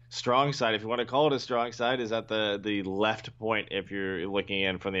really strong side, if you want to call it a strong side, is at the left point if you're looking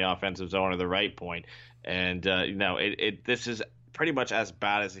in from the offensive zone, or the right point. And this is pretty much as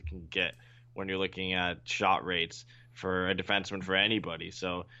bad as it can get when you're looking at shot rates for a defenseman for anybody.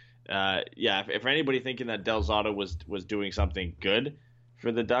 So if anybody thinking that Del Zotto was doing something good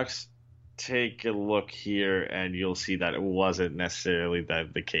for the Ducks, take a look here and you'll see that it wasn't necessarily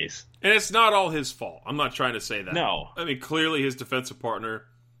the case. And it's not all his fault. I'm not trying to say that. No. I mean, clearly his defensive partner,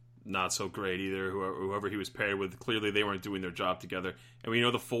 not so great either. Whoever he was paired with, clearly they weren't doing their job together. And we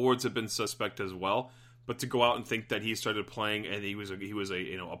know the forwards have been suspect as well. But to go out and think that he started playing and he was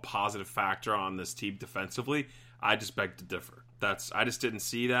a positive factor on this team defensively, I just beg to differ. I just didn't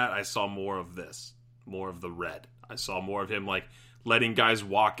see that. I saw more of this, more of the red. I saw more of him like letting guys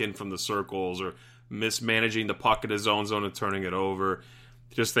walk in from the circles or mismanaging the puck in his own zone and turning it over.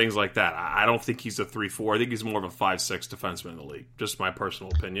 Just things like that. I don't think he's a 3-4. I think he's more of a 5-6 defenseman in the league. Just my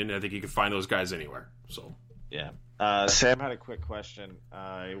personal opinion. I think you can find those guys anywhere. So yeah. Sam had a quick question.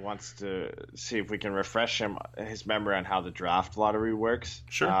 He wants to see if we can refresh his memory on how the draft lottery works.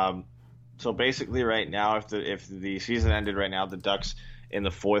 Sure. So basically, right now, if the season ended right now, the Ducks in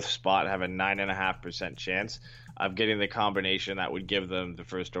the 4th spot have a 9.5% chance of getting the combination that would give them the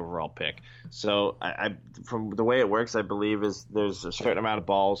first overall pick. So I from the way it works, I believe is there's a certain amount of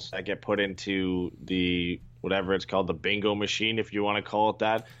balls that get put into the whatever it's called, the bingo machine, if you want to call it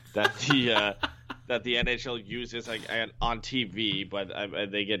that the that the NHL uses on TV, but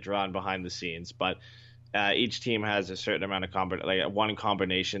they get drawn behind the scenes. But each team has a certain amount of one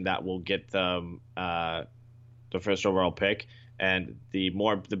combination that will get them the first overall pick. And the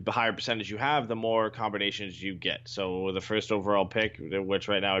higher percentage you have, the more combinations you get. So the first overall pick, which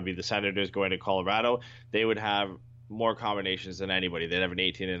right now would be the Senators going to Colorado, they would have more combinations than anybody. They'd have an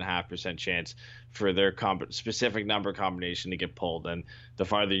 18.5% chance for their specific number combination to get pulled. And the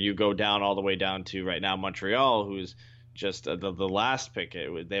farther you go down, all the way down to right now Montreal, who's just the last pick,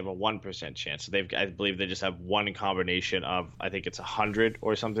 they have a 1% chance. So I believe they just have one combination of, I think it's 100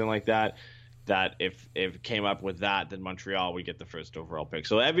 or something like that. That if it came up with that, then Montreal would get the first overall pick.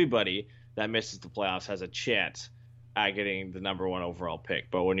 So everybody that misses the playoffs has a chance at getting the number 1 overall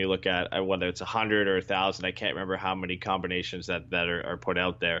pick. But when you look at whether it's 100 or 1,000, I can't remember how many combinations that are put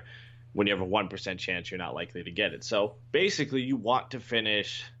out there. When you have a 1% chance, you're not likely to get it. So basically, you want to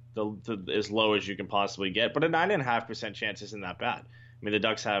finish as low as you can possibly get. But a 9.5% chance isn't that bad. I mean, the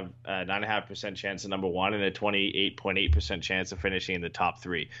Ducks have a 9.5% chance of number 1 and a 28.8% chance of finishing in the top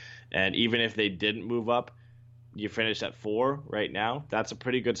 3. And even if they didn't move up, you finish at 4 right now. That's a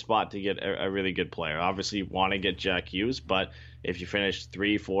pretty good spot to get a really good player. Obviously, you want to get Jack Hughes, but if you finish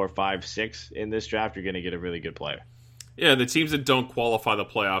 3, 4, 5, 6 in this draft, you're going to get a really good player. Yeah, the teams that don't qualify the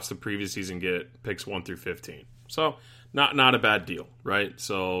playoffs the previous season get picks 1 through 15. So not a bad deal, right?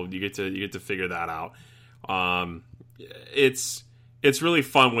 So you get to figure that out. It's really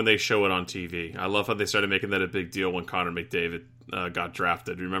fun when they show it on TV. I love how they started making that a big deal when Connor McDavid got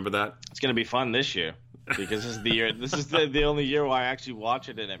drafted. Remember that? It's going to be fun this year because this is the year. This is the only year where I actually watch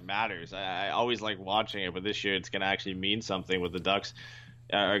it and it matters. I always like watching it, but this year it's going to actually mean something with the Ducks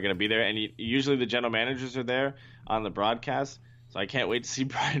are going to be there. And usually the general managers are there on the broadcast, so I can't wait to see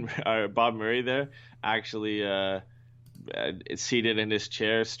Bob Murray there actually seated in his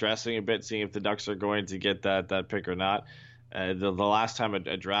chair, stressing a bit, seeing if the Ducks are going to get that pick or not. The last time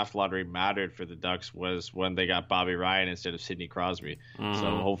a draft lottery mattered for the Ducks was when they got Bobby Ryan instead of Sidney Crosby.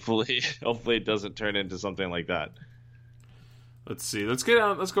 So hopefully it doesn't turn into something like that. Let's see. Let's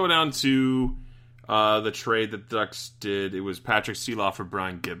go down to the trade that the Ducks did. It was Patrick Seeloff for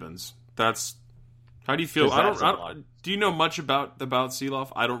Brian Gibbons. How do you feel? Do you know much about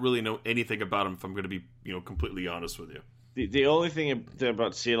Seeloff? I don't really know anything about him, if I'm going to be completely honest with you. The only thing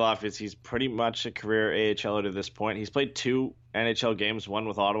about Seeloff is he's pretty much a career AHLer to this point. He's played 2 NHL games, one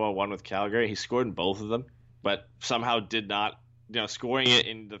with Ottawa, one with Calgary. He scored in both of them, but somehow did not, scoring it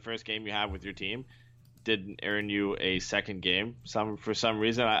in the first game you have with your team didn't earn you a second game. For some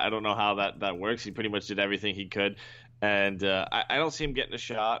reason, I don't know how that works. He pretty much did everything he could, and I don't see him getting a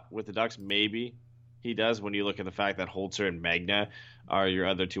shot with the Ducks. Maybe he does when you look at the fact that Holzer and Magna are your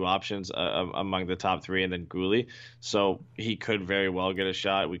other 2 options among the top 3, and then Gouli. So he could very well get a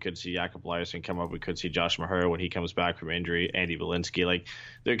shot. We could see Jakob Larsson come up. We could see Josh Maher when he comes back from injury, Andy Walensky. Like,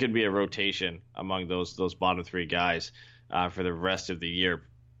 there could be a rotation among those bottom 3 guys for the rest of the year.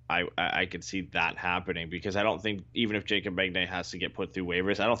 I could see that happening because I don't think, even if Jacob Magna has to get put through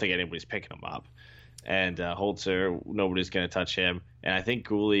waivers, I don't think anybody's picking him up. And Holzer, nobody's going to touch him. And I think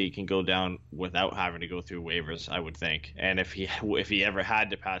Guhle can go down without having to go through waivers, I would think. And if he ever had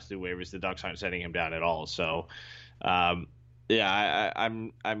to pass through waivers, the Ducks aren't sending him down at all. So, I'm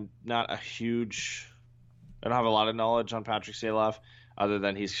not a huge. I don't have a lot of knowledge on Patrick Saloff, other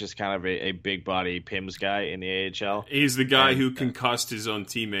than he's just kind of a big body PIMS guy in the AHL. He's the guy who concussed his own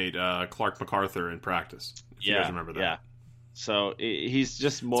teammate, Clark MacArthur, in practice. If you guys remember that. Yeah. So he's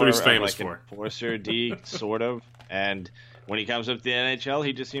just more of like an enforcer D, sort of. And when he comes up to the NHL,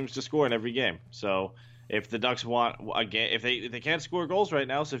 he just seems to score in every game. So if the Ducks want a game, if they can't score goals right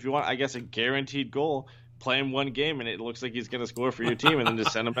now, so if you want, I guess, a guaranteed goal, play him one game and it looks like he's going to score for your team, and then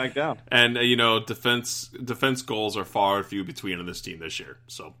just send him back down. And defense goals are far and few between on this team this year.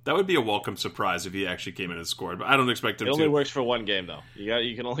 So that would be a welcome surprise if he actually came in and scored. But I don't expect him to. It only works for one game though.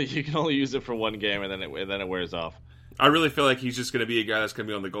 You can only use it for one game, and then it wears off. I really feel like he's just going to be a guy that's going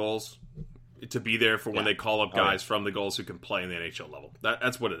to be on the goals, to be there for when they call up guys from the goals who can play in the NHL level.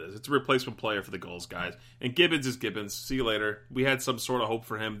 That's what it is. It's a replacement player for the goals guys. And Gibbons is Gibbons. See you later. We had some sort of hope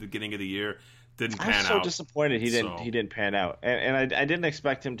for him at the beginning of the year. Didn't pan out. I'm so disappointed he didn't pan out. And I didn't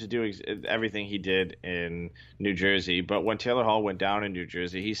expect him to do everything he did in New Jersey. But when Taylor Hall went down in New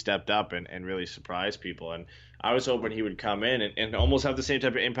Jersey, he stepped up and really surprised people. And I was hoping he would come in and almost have the same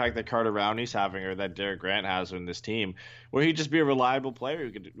type of impact that Carter Rowney's having, or that Derek Grant has in this team, where he'd just be a reliable player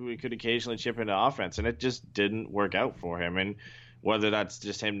who could occasionally chip into offense. And it just didn't work out for him. And whether that's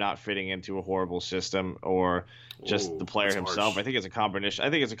just him not fitting into a horrible system or just the player himself, I think it's a combination. I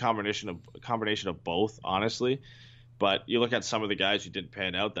think it's a combination of both, honestly. But you look at some of the guys who didn't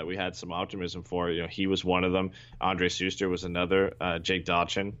pan out that we had some optimism for. He was one of them. Andre Suster was another. Jake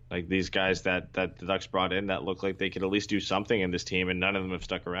Dotchin, like these guys that the Ducks brought in that looked like they could at least do something in this team, and none of them have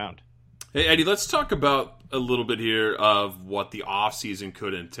stuck around. Hey, Eddie, let's talk about a little bit here of what the offseason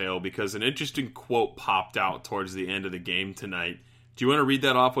could entail, because an interesting quote popped out towards the end of the game tonight. Do you want to read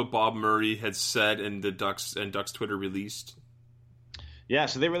that off, what Bob Murray had said and the Ducks Twitter released? Yeah,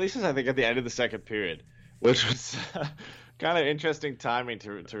 so they released this, I think, at the end of the second period, which was kind of interesting timing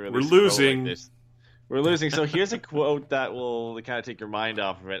to release. We're losing. Like this. We're losing. So here's a quote that will kind of take your mind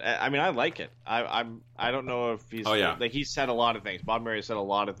off of it. I mean, I like it. I don't know if he's like, he said a lot of things. Bob Murray said a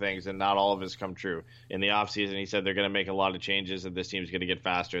lot of things, and not all of it's come true. In the offseason, he said they're going to make a lot of changes and this team's going to get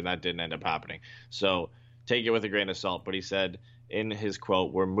faster, and that didn't end up happening. So take it with a grain of salt. But he said in his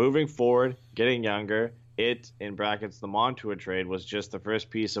quote, "We're moving forward, getting younger. It, in brackets, the Montour trade, was just the first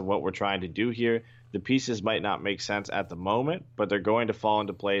piece of what we're trying to do here. The pieces might not make sense at the moment, but they're going to fall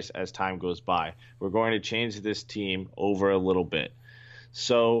into place as time goes by. We're going to change this team over a little bit."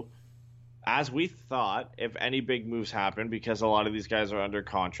 So, as we thought, if any big moves happen, because a lot of these guys are under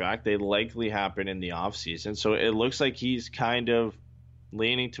contract, they likely happen in the offseason. So it looks like he's kind of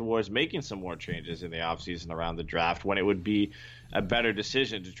leaning towards making some more changes in the offseason around the draft, when it would be a better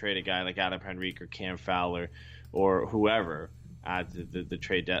decision to trade a guy like Adam Henrique or Cam Fowler or whoever at the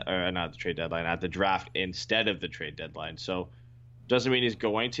trade not the trade deadline, at the draft instead of the trade deadline. So doesn't mean he's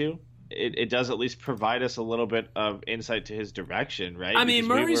going to. It does at least provide us a little bit of insight to his direction, right? I mean,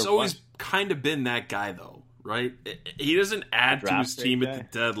 Murray's always kind of been that guy, though, right? He doesn't add to his team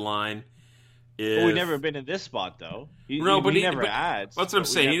at the deadline. Well, we've never been in this spot, though. He never adds. That's what I'm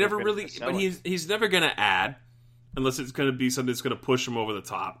saying. He never really, but he's never going to add unless it's going to be something that's going to push him over the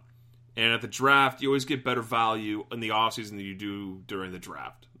top. And at the draft, you always get better value in the offseason than you do during the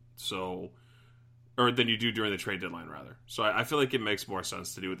draft. So, or than you do during the trade deadline, rather. So I feel like it makes more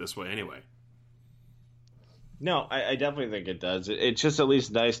sense to do it this way anyway. No, I definitely think it does. It's just at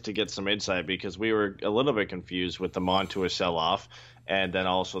least nice to get some insight, because we were a little bit confused with the Montour sell-off and then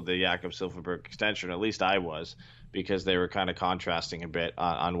also the Jakob Silfverberg extension. At least I was, because they were kind of contrasting a bit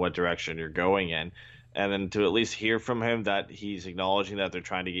on what direction you're going in. And then to at least hear from him that he's acknowledging that they're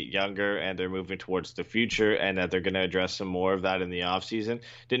trying to get younger and they're moving towards the future and that they're going to address some more of that in the offseason.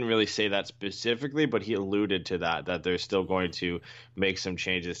 Didn't really say that specifically, but he alluded to that they're still going to make some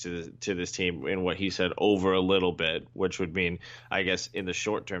changes to this team in what he said over a little bit, which would mean, I guess, in the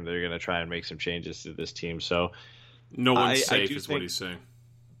short term, they're going to try and make some changes to this team. So no one's safe is what he's saying.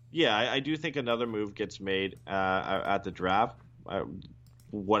 Yeah, I do think another move gets made at the draft.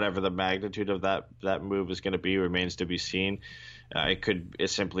 Whatever the magnitude of that move is going to be remains to be seen. It could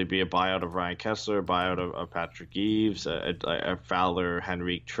simply be a buyout of Ryan Kessler, a buyout of Patrick Eaves, a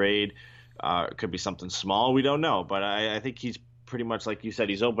Fowler-Henrique trade. It could be something small. We don't know. But I think he's pretty much, like you said,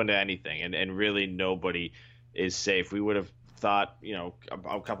 he's open to anything. And really nobody is safe. We would have thought,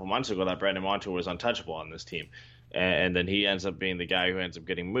 a couple months ago that Brandon Montour was untouchable on this team. And then he ends up being the guy who ends up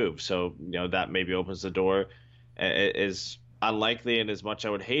getting moved. So, that maybe opens the door. Is unlikely, and as much I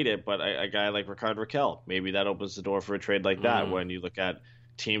would hate it, but a guy like Rickard Rakell, maybe that opens the door for a trade like that. When you look at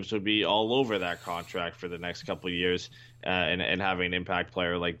teams would be all over that contract for the next couple of years, and having an impact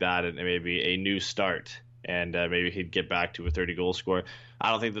player like that, and maybe a new start, and maybe he'd get back to a 30-goal scorer. I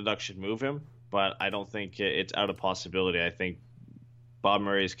don't think the Ducks should move him, but I don't think it's out of possibility. I think Bob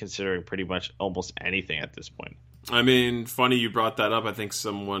Murray is considering pretty much almost anything at this point. I mean, funny you brought that up. I think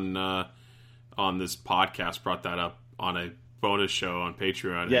someone on this podcast brought that up on a bonus show on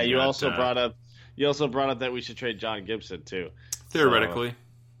Patreon. Yeah, you also brought up that we should trade John Gibson too. Theoretically.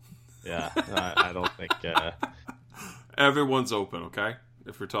 So, yeah, I don't think everyone's open. Okay,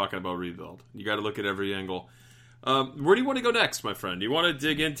 if we're talking about rebuild, you got to look at every angle. Where do you want to go next, my friend? Do you want to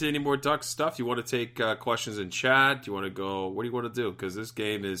dig into any more Ducks stuff? Do you want to take questions in chat? Do you want to go? What do you want to do? Because this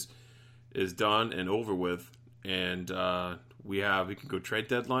game is done and over with, and we can go trade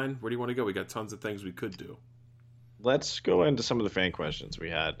deadline. Where do you want to go? We got tons of things we could do. Let's go into some of the fan questions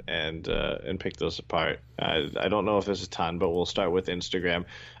we had and pick those apart. I don't know if there's a ton, but we'll start with Instagram.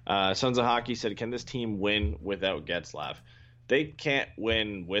 Sons of Hockey said, "Can this team win without Getzlaf?" They can't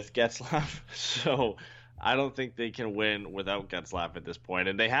win with Getzlaf, so I don't think they can win without Getzlaf at this point.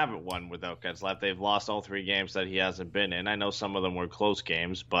 And they haven't won without Getzlaf. They've lost all 3 games that he hasn't been in. I know some of them were close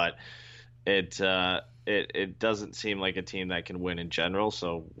games, but it doesn't seem like a team that can win in general.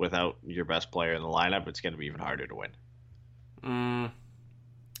 So without your best player in the lineup, it's going to be even harder to win.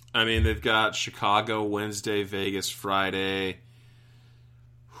 I mean, they've got Chicago Wednesday, Vegas Friday.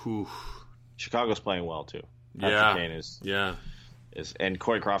 Whew. Chicago's playing well too. Yeah, Patrick Kane is and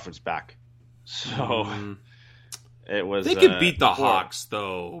Corey Crawford's back. So it was. They could beat the Hawks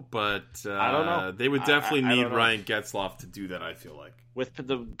though, but I don't know. They would definitely need Ryan Getzlaf to do that. I feel like with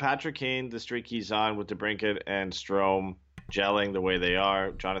the Patrick Kane, the streak he's on with DeBrincat and Strome gelling the way they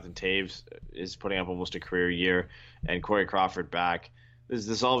are, Jonathan Toews is putting up almost a career year, and Corey Crawford back. This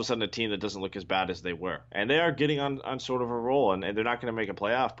is all of a sudden a team that doesn't look as bad as they were. And they are getting on sort of a roll, and they're not going to make a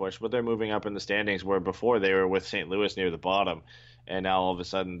playoff push, but they're moving up in the standings where before they were with St. Louis near the bottom, and now all of a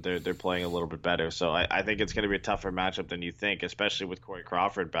sudden they're playing a little bit better. So I think it's going to be a tougher matchup than you think, especially with Corey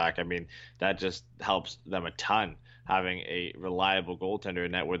Crawford back. I mean, that just helps them a ton, having a reliable goaltender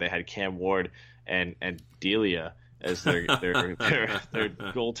in net where they had Cam Ward and Delia as their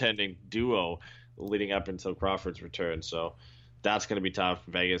goaltending duo leading up until Crawford's return. So that's going to be tough.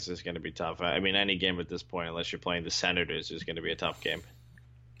 Vegas is going to be tough. I mean, any game at this point, unless you're playing the Senators, is going to be a tough game.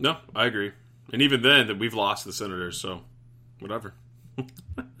 No, I agree. And even then, we've lost the Senators, so whatever.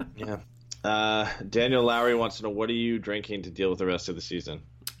 Yeah. Daniel Lowry wants to know, what are you drinking to deal with the rest of the season?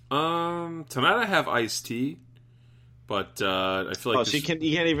 Tonight I have iced tea, but I feel like so you can't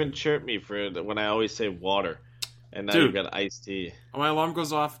even chirp me for when I always say water, and now you've got iced tea. My alarm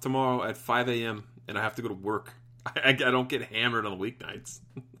goes off tomorrow at 5 a.m., and I have to go to work. I don't get hammered on the weeknights.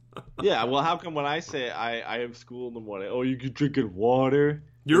 Yeah, well, how come when I say I have school in the morning, you can drinking water?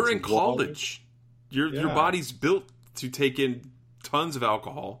 You're in college. Your body's built to take in tons of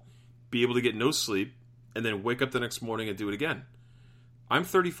alcohol, be able to get no sleep, and then wake up the next morning and do it again. I'm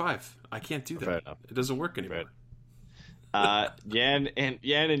 35. I can't do that. It doesn't work anymore. Yan and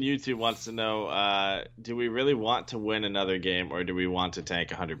YouTube wants to know, do we really want to win another game, or do we want to tank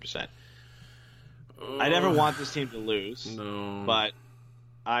 100%? I never want this team to lose, but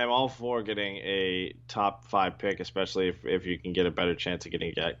I'm all for getting a top 5 pick, especially if you can get a better chance of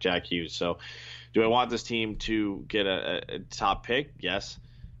getting Jack Hughes. So do I want this team to get a top pick? Yes.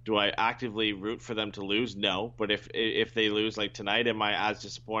 Do I actively root for them to lose? No. But if they lose like tonight, am I as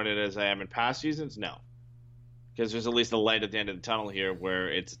disappointed as I am in past seasons? No. Because there's at least a light at the end of the tunnel here where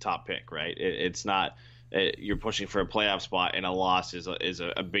it's a top pick, right? It's not you're pushing for a playoff spot, and a loss is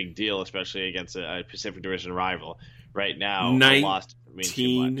a big deal, especially against a Pacific Division rival. Right now, a loss means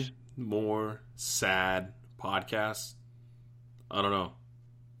too much. 19 more sad podcasts. I don't know.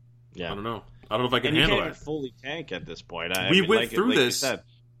 Yeah. I don't know. I don't know if I can and handle you it. can't even fully tank at this point. We went through this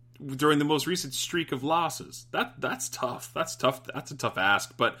during the most recent streak of losses. That's tough. That's tough. That's a tough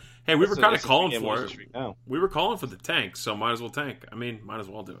ask. But hey, we were kind of calling for it. We were calling for the tank, so might as well tank. I mean, might as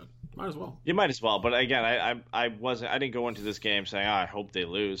well do it. Might as well. You might as well. But again, I didn't go into this game saying, I hope they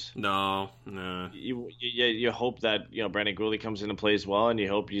lose. No. You hope that Brandon Gooley comes in and plays well, and you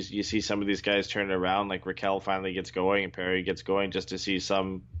hope you see some of these guys turn it around, like Rakell finally gets going and Perry gets going, just to see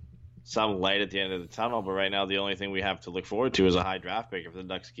some light at the end of the tunnel. But right now, the only thing we have to look forward to is a high draft pick if the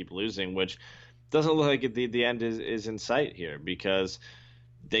Ducks keep losing, which doesn't look like the end is in sight here, because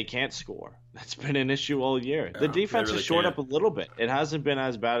they can't score. That's been an issue all year. The defense has shored up a little bit. It hasn't been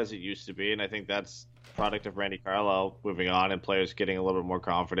as bad as it used to be, and I think that's product of Randy Carlisle moving on and players getting a little bit more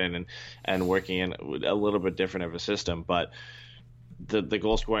confident and working in a little bit different of a system. But the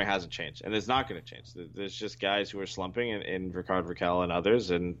goal scoring hasn't changed, and it's not going to change. There's just guys who are slumping in Rickard Rakell and others,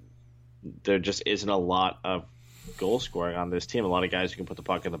 and there just isn't a lot of goal scoring on this team. A lot of guys who can put the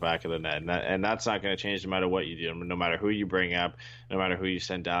puck in the back of the net, and that's not going to change no matter what you do, no matter who you bring up, no matter who you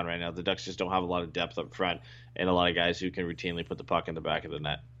send down right now. The Ducks just don't have a lot of depth up front and a lot of guys who can routinely put the puck in the back of the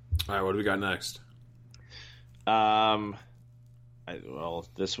net. All right, what do we got next? Well,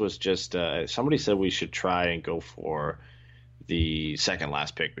 this was just somebody said we should try and go for the second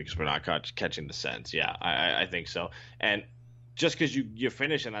last pick because we're not catching the Sens. Yeah, I think so. And just because you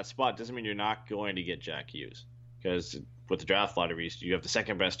finish in that spot doesn't mean you're not going to get Jack Hughes. Because with the draft lottery, you have the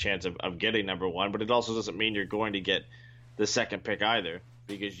second best chance of getting number one, but it also doesn't mean you're going to get the second pick either,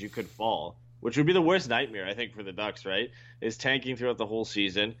 because you could fall, which would be the worst nightmare, I think, for the Ducks, right? Is tanking throughout the whole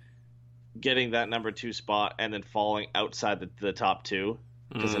season, getting that number 2 spot, and then falling outside the top 2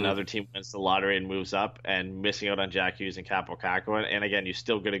 because another team wins the lottery and moves up, and missing out on Jack Hughes and Kaapo Kakko. And again, you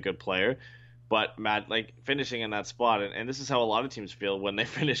still get a good player. But, Matt, like, finishing in that spot, and this is how a lot of teams feel when they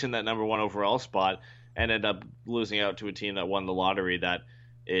finish in that number 1 overall spot and end up losing out to a team that won the lottery that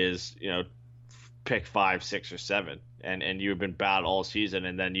is, pick 5, 6, or 7, and you've been bad all season,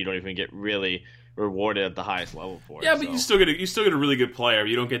 and then you don't even get really rewarded at the highest level for it. Yeah, but you still get a really good player.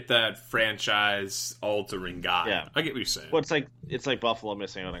 You don't get that franchise altering guy. Yeah. I get what you're saying. Well, it's like Buffalo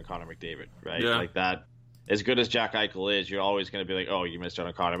missing out on Connor McDavid, right? Yeah. Like that. As good as Jack Eichel is, you're always going to be like, oh, you missed out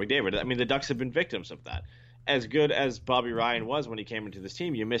on Connor McDavid. I mean, the Ducks have been victims of that. As good as Bobby Ryan was when he came into this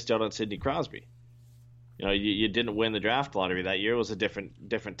team, you missed out on Sidney Crosby. You didn't win the draft lottery that year. It was a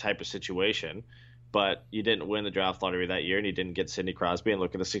different type of situation, but you didn't win the draft lottery that year, and you didn't get Sidney Crosby. And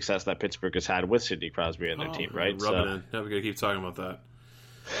look at the success that Pittsburgh has had with Sidney Crosby and their team, right? Rub it in. Yeah, we got to keep talking about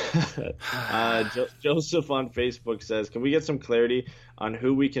that. Joseph on Facebook says, can we get some clarity on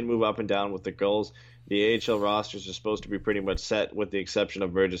who we can move up and down with the goals? The AHL rosters are supposed to be pretty much set with the exception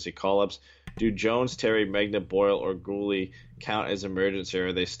of emergency call-ups. Do Jones, Terry, Megna, Boyle, or Gooley count as emergency, or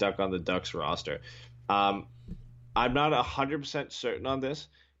are they stuck on the Ducks roster? I'm not 100% certain on this,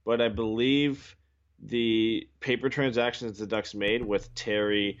 but I believe the paper transactions the Ducks made with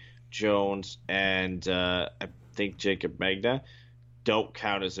Terry, Jones, and I think Jacob Megna don't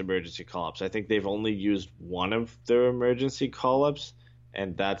count as emergency call-ups. I think they've only used one of their emergency call-ups,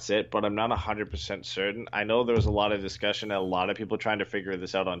 and that's it, but I'm not 100% certain. I know there was a lot of discussion and a lot of people trying to figure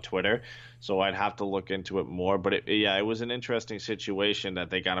this out on Twitter, so I'd have to look into it more. But it was an interesting situation that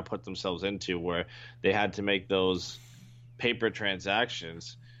they kind of put themselves into, where they had to make those paper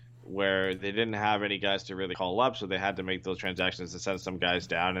transactions where they didn't have any guys to really call up, so they had to make those transactions and send some guys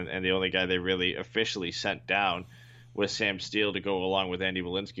down, and the only guy they really officially sent down was Sam Steele to go along with Andy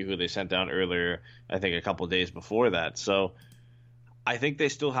Walensky, who they sent down earlier, I think a couple of days before that. So I think they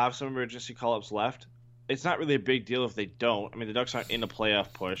still have some emergency call-ups left. It's not really a big deal if they don't. I mean, the Ducks aren't in a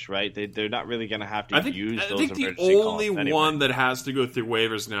playoff push, right? They're not really going to have to use those emergency call-ups. I think the only one that has to go through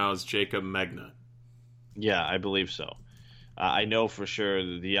waivers now is Jacob Megna. Yeah, I believe so. I know for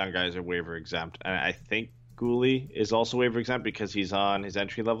sure the young guys are waiver exempt, and I think Gooley is also waiver exempt because he's on his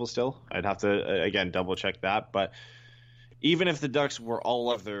entry level still. I'd have to, again, double-check that, but even if the Ducks were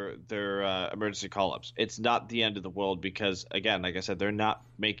all of their emergency call-ups, it's not the end of the world because, again, like I said, they're not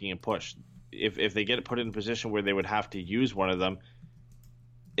making a push. If they get put in a position where they would have to use one of them,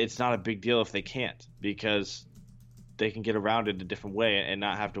 it's not a big deal if they can't because they can get around it a different way and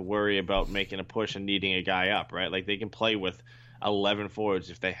not have to worry about making a push and needing a guy up, right? Like they can play with 11 forwards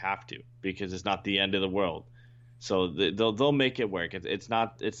if they have to because it's not the end of the world. So they'll make it work. It's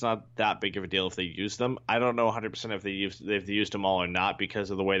not that big of a deal if they use them. I don't know 100% if they've used them all or not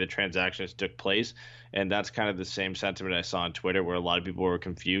because of the way the transactions took place, and that's kind of the same sentiment I saw on Twitter where a lot of people were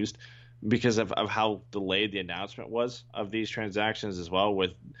confused because of how delayed the announcement was of these transactions as well.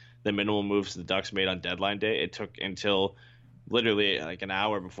 With the minimal moves the Ducks made on deadline day, it took until literally like an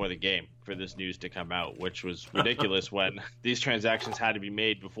hour before the game for this news to come out, which was ridiculous when these transactions had to be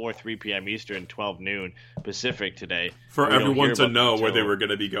made before 3 p.m. Eastern, 12 noon Pacific today. For everyone to know where they were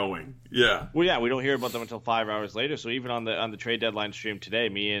going to be going. Yeah. Well, yeah, we don't hear about them until 5 hours later. So even on the trade deadline stream today,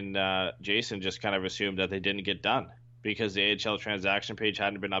 me and Jason just kind of assumed that they didn't get done because the AHL transaction page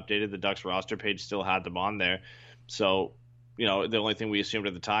hadn't been updated. The Ducks roster page still had them on there. So, the only thing we assumed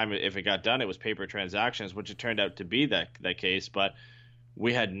at the time, if it got done, it was paper transactions, which it turned out to be that case. But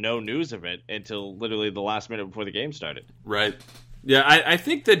we had no news of it until literally the last minute before the game started. Right. Yeah, I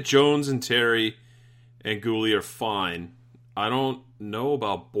think that Jones and Terry and Gooley are fine. I don't know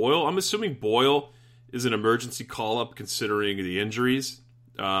about Boyle. I'm assuming Boyle is an emergency call-up considering the injuries.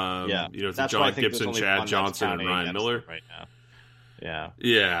 To That's John Gibson, Chad Johnson, and Ryan Miller right now. Yeah.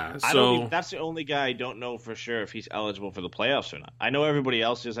 Yeah. So that's the only guy I don't know for sure if he's eligible for the playoffs or not. I know everybody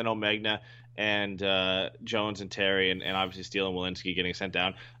else is. I know Magna and Jones and Terry and obviously Steele and Walensky getting sent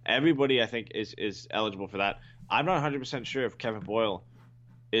down. Everybody, I think, is eligible for that. I'm not 100% sure if Kevin Boyle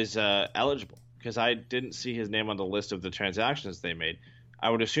is eligible because I didn't see his name on the list of the transactions they made. I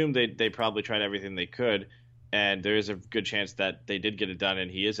would assume they probably tried everything they could, and there is a good chance that they did get it done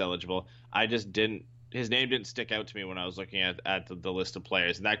and he is eligible. I just didn't. His name didn't stick out to me when I was looking at the list of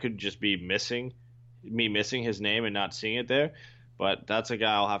players, and that could just be missing his name and not seeing it there. But that's a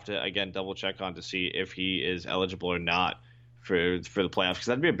guy I'll have to again double check on to see if he is eligible or not for the playoffs, because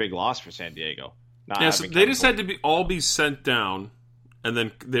that'd be a big loss for San Diego. So they just had to all be sent down, and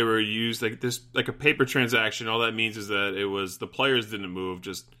then they were used like a paper transaction. All that means is that it was the players didn't move,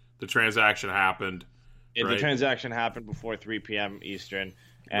 just the transaction happened. Right? The transaction happened before 3 p.m. Eastern.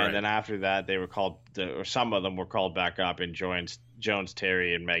 And then after that, they were called, or some of them were called back up in Jones,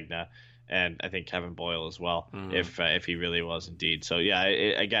 Terry, and Magna, and I think Kevin Boyle as well, if he really was indeed. So yeah,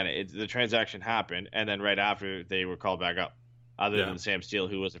 the transaction happened, and then right after they were called back up, other than Sam Steele,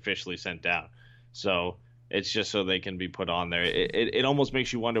 who was officially sent down. So it's just so they can be put on there. It almost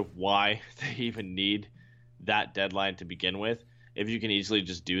makes you wonder why they even need that deadline to begin with, if you can easily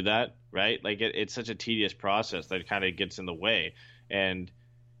just do that, right? Like it's such a tedious process that kind of gets in the way, and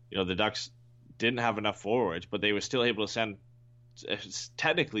the Ducks didn't have enough forwards, but they were still able to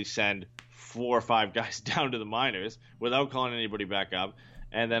technically send 4 or 5 guys down to the minors without calling anybody back up,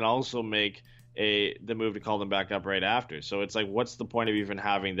 and then also make the move to call them back up right after. So it's like, what's the point of even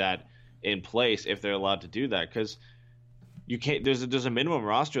having that in place if they're allowed to do that? Because you can't. There's a minimum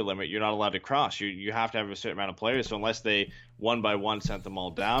roster limit you're not allowed to cross. You have to have a certain amount of players. So unless they one by one sent them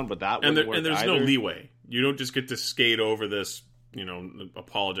all down, but that wouldn't work there's either. no leeway. You don't just get to skate over this.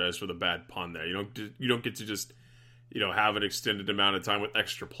 Apologize for the bad pun there. You don't get to just, have an extended amount of time with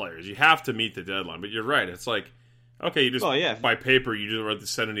extra players. You have to meet the deadline. But you're right. It's like, okay, you just by paper, you don't have to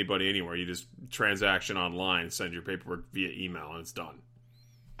send anybody anywhere. You just transaction online, send your paperwork via email, and it's done.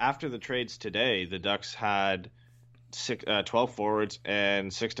 After the trades today, the Ducks had 12 forwards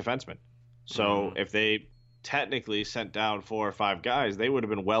and 6 defensemen. So if they technically sent down 4 or 5 guys, they would have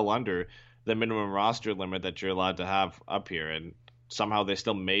been well under the minimum roster limit that you're allowed to have up here, and somehow they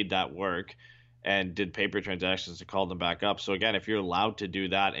still made that work and did paper transactions to call them back up. So again, if you're allowed to do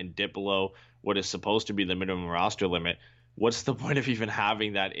that and dip below what is supposed to be the minimum roster limit, what's the point of even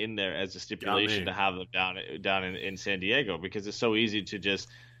having that in there as a stipulation to have them down in San Diego? Because it's so easy to just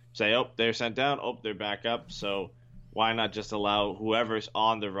say, oh, they're sent down, oh, they're back up. So why not just allow whoever's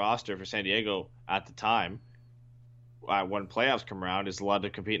on the roster for San Diego at the time, when playoffs come around, is allowed to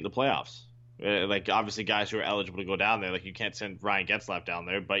compete in the playoffs? Like, obviously, guys who are eligible to go down there, like, you can't send Ryan Getzlaf down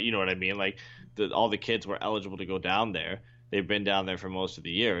there, but you know what I mean? Like, all the kids were eligible to go down there. They've been down there for most of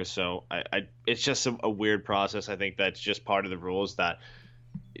the year. So it's just a weird process. I think that's just part of the rules that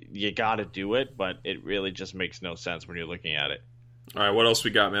you got to do it, but it really just makes no sense when you're looking at it. All right, what else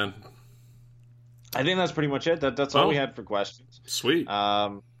we got, man? I think that's pretty much it. That's all we had for questions. Sweet.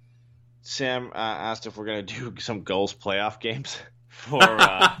 Sam asked if we're going to do some goals playoff games for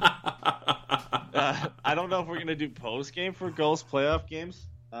I don't know if we're going to do post-game for goals playoff games.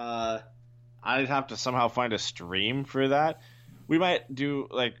 I'd have to somehow find a stream for that. We might do,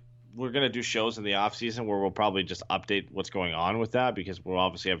 we're going to do shows in the off-season where we'll probably just update what's going on with that, because we'll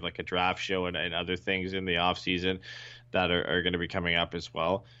obviously have, a draft show and other things in the off-season that are going to be coming up as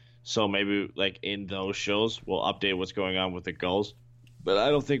well. So maybe, in those shows, we'll update what's going on with the goals. But I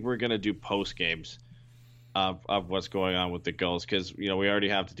don't think we're going to do post-games of what's going on with the goals, because we already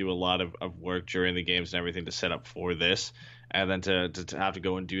have to do a lot of work during the games and everything to set up for this, and then to have to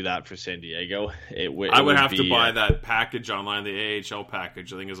go and do that for San Diego, I would have to buy that package online, the AHL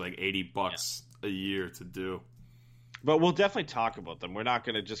package. I think it's like $80 a year to do. But we'll definitely talk about them. We're not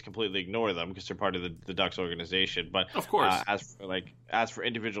going to just completely ignore them because they're part of the Ducks organization. But of course, as for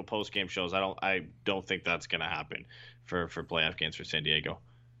individual post game shows, I don't think that's going to happen for playoff games for San Diego.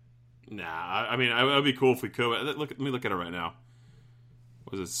 Nah, I mean, it would be cool if we could. Let me look at it right now.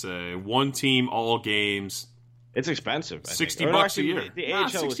 What does it say? One team, all games. It's expensive. $60 a year. The AHL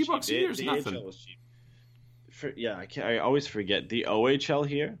 $60 a year is nothing. AHL was cheap. I always forget the OHL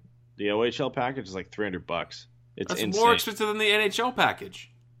here. The OHL package is like $300. That's insane. More expensive than the NHL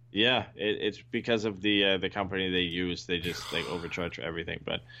package. Yeah, it's because of the company they use. They just overcharge for everything.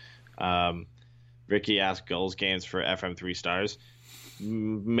 But Ricky asked goals games for FM 3 Stars.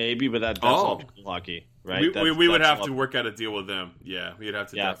 Maybe, but that does help cool hockey. right? We would have to work out a deal with them. Yeah, we'd have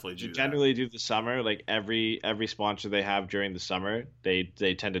to definitely do that. Generally do the summer, like every sponsor they have during the summer,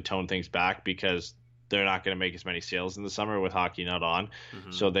 they tend to tone things back because they're not going to make as many sales in the summer with hockey not on.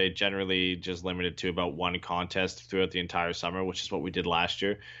 Mm-hmm. So they generally just limit it to about one contest throughout the entire summer, which is what we did last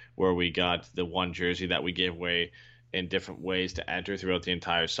year, where we got the one jersey that we gave away in different ways to enter throughout the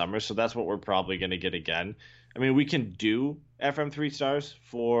entire summer. So that's what we're probably going to get again. I mean, we can do FM 3 stars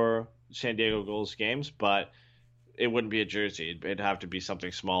for San Diego Gulls games, but it wouldn't be a jersey. It'd have to be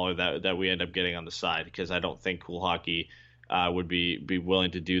something smaller that we end up getting on the side, because I don't think Cool Hockey would be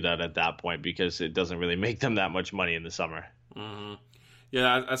willing to do that at that point, because it doesn't really make them that much money in the summer. Mm-hmm.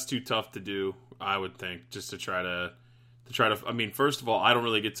 Yeah, that's too tough to do, I would think, just to try to. I mean, first of all, I don't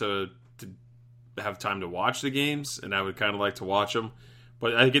really get to have time to watch the games, and I would kind of like to watch them.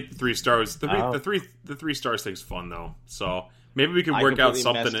 But I get the 3 stars. The 3 stars thing's fun though, so maybe we can work out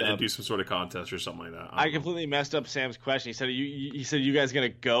something and do some sort of contest or something like that. I completely messed up Sam's question. He said you guys gonna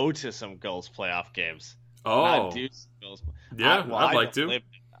go to some Gulls playoff games. Oh, yeah, I'd like to.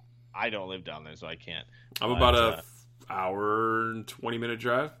 I don't live down there, so I can't. I'm about a hour and 20-minute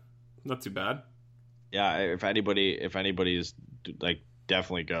drive. Not too bad. Yeah, if anybody is like,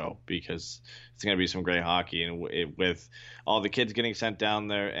 definitely go, because it's going to be some great hockey, and with all the kids getting sent down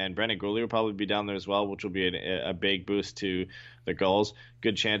there, and Brendan Gooley will probably be down there as well, which will be a big boost to the Gulls.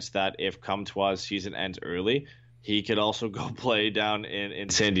 Good chance that if Comtois' season ends early, he could also go play down in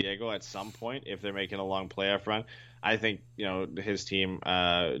San Diego at some point if they're making a long playoff run. I think, his team,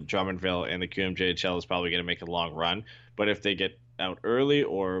 Drummondville and the QMJHL, is probably going to make a long run. But if they get out early,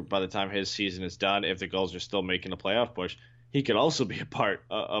 or by the time his season is done, if the Gulls are still making a playoff push, he could also be a part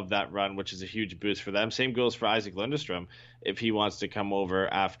of that run, which is a huge boost for them. Same goes for Isaac Lundestrom if he wants to come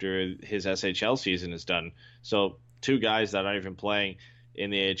over after his SHL season is done. So 2 guys that aren't even playing in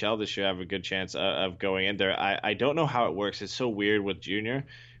the AHL this year have a good chance of going in there. I don't know how it works. It's so weird with junior,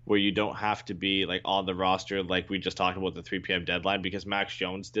 where you don't have to be like on the roster like we just talked about the 3 p.m. deadline, because Max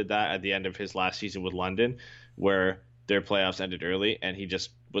Jones did that at the end of his last season with London, where their playoffs ended early and he just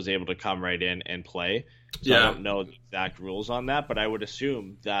was able to come right in and play. So I don't know the exact rules on that, but I would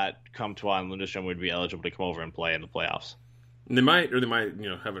assume that Comtois and Lundestrom would be eligible to come over and play in the playoffs. And they might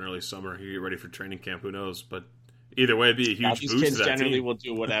have an early summer. You get ready for training camp. Who knows? But either way, it'd be a huge boost to that team. These kids generally will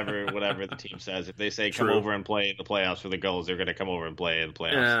do whatever the team says. If they say come over and play in the playoffs for the Gulls, they're going to come over and play in the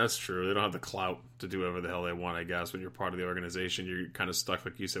playoffs. Yeah, that's true. They don't have the clout to do whatever the hell they want, I guess. When you're part of the organization, you're kind of stuck,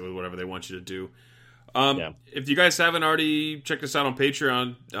 like you said, with whatever they want you to do. If you guys haven't already checked us out on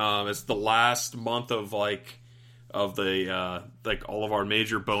Patreon, it's the last month of the all of our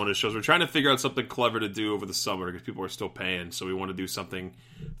major bonus shows. We're trying to figure out something clever to do over the summer because people are still paying, so we want to do something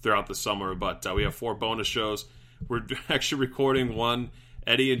throughout the summer. But we have 4 bonus shows. We're actually recording one.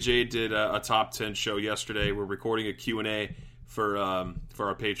 Eddie and Jay did a top 10 show yesterday. We're recording a Q&A for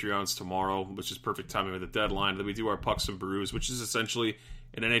our Patreons tomorrow, which is perfect timing with the deadline. Then we do our Pucks and Brews, which is essentially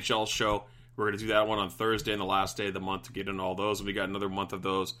an NHL show. We're going to do that one on Thursday and the last day of the month to get into all those. And we got another month of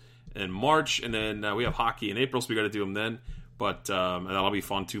those in March. And then we have hockey in April, so we got to do them then. But and that'll be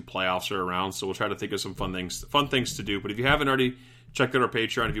fun too. Playoffs are around, so we'll try to think of some fun things to do. But if you haven't already checked out our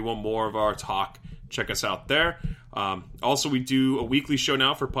Patreon, if you want more of our talk, check us out there. Also, we do a weekly show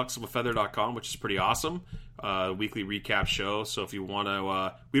now for pucksofafeather.com, which is pretty awesome. Weekly recap show. So if you want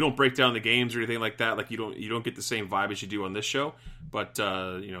to, we don't break down the games or anything like that. Like you don't get the same vibe as you do on this show. But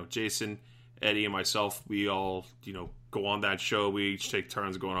Jason, Eddie, and myself, we all go on that show. We each take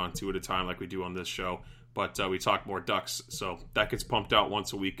turns going on 2 at a time, like we do on this show. But we talk more Ducks, so that gets pumped out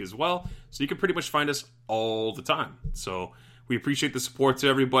once a week as well. So you can pretty much find us all the time. So we appreciate the support to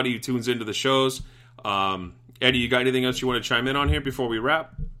everybody who tunes into the shows. Eddie, you got anything else you want to chime in on here before we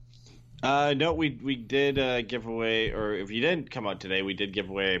wrap? No, we did give away, or if you didn't come out today, we did give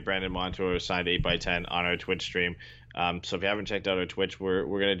away Brandon Montour signed 8x10 on our Twitch stream. So if you haven't checked out our Twitch, we're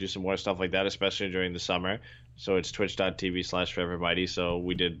going to do some more stuff like that, especially during the summer. So it's twitch.tv/ForeverMighty. So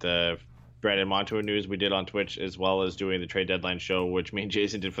we did the Brandon Montour news we did on Twitch, as well as doing the trade deadline show, which me and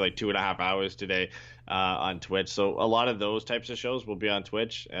Jason did for like 2.5 hours today on Twitch. So a lot of those types of shows will be on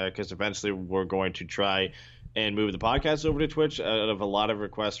Twitch, because eventually we're going to try and move the podcast over to Twitch out of a lot of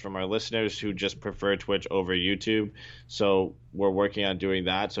requests from our listeners who just prefer Twitch over YouTube. So we're working on doing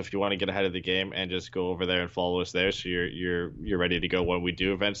that. So if you want to get ahead of the game and just go over there and follow us there, so you're ready to go when we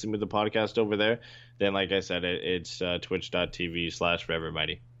do eventually move the podcast over there, then like I said, it's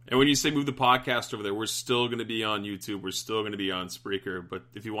twitch.tv/ForeverMighty. And when you say move the podcast over there, we're still going to be on YouTube. We're still going to be on Spreaker. But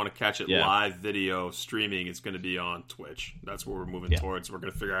if you want to catch it live video streaming, it's going to be on Twitch. That's where we're moving towards. We're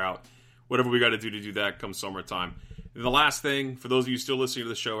going to figure out whatever we got to do that come summertime. And the last thing, for those of you still listening to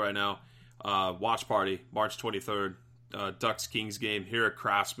the show right now, watch party, March 23rd, Ducks Kings game here at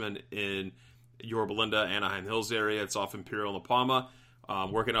Craftsman in Yorba Linda, Anaheim Hills area. It's off Imperial and La Palma.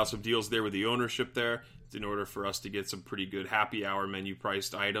 Working out some deals there with the ownership there in order for us to get some pretty good happy hour menu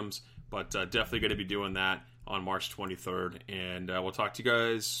priced items. But definitely going to be doing that on March 23rd. And we'll talk to you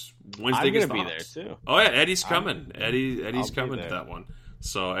guys Wednesday. I'm going to be there too. Oh, yeah. Eddie's coming. Eddie's coming to that one.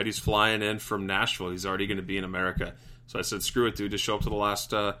 So Eddie's flying in from Nashville. He's already going to be in America. So I said, screw it, dude. Just show up to the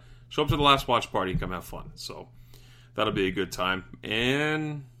last watch party and come have fun. So that'll be a good time.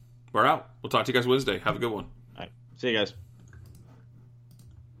 And we're out. We'll talk to you guys Wednesday. Have a good one. All right. See you guys.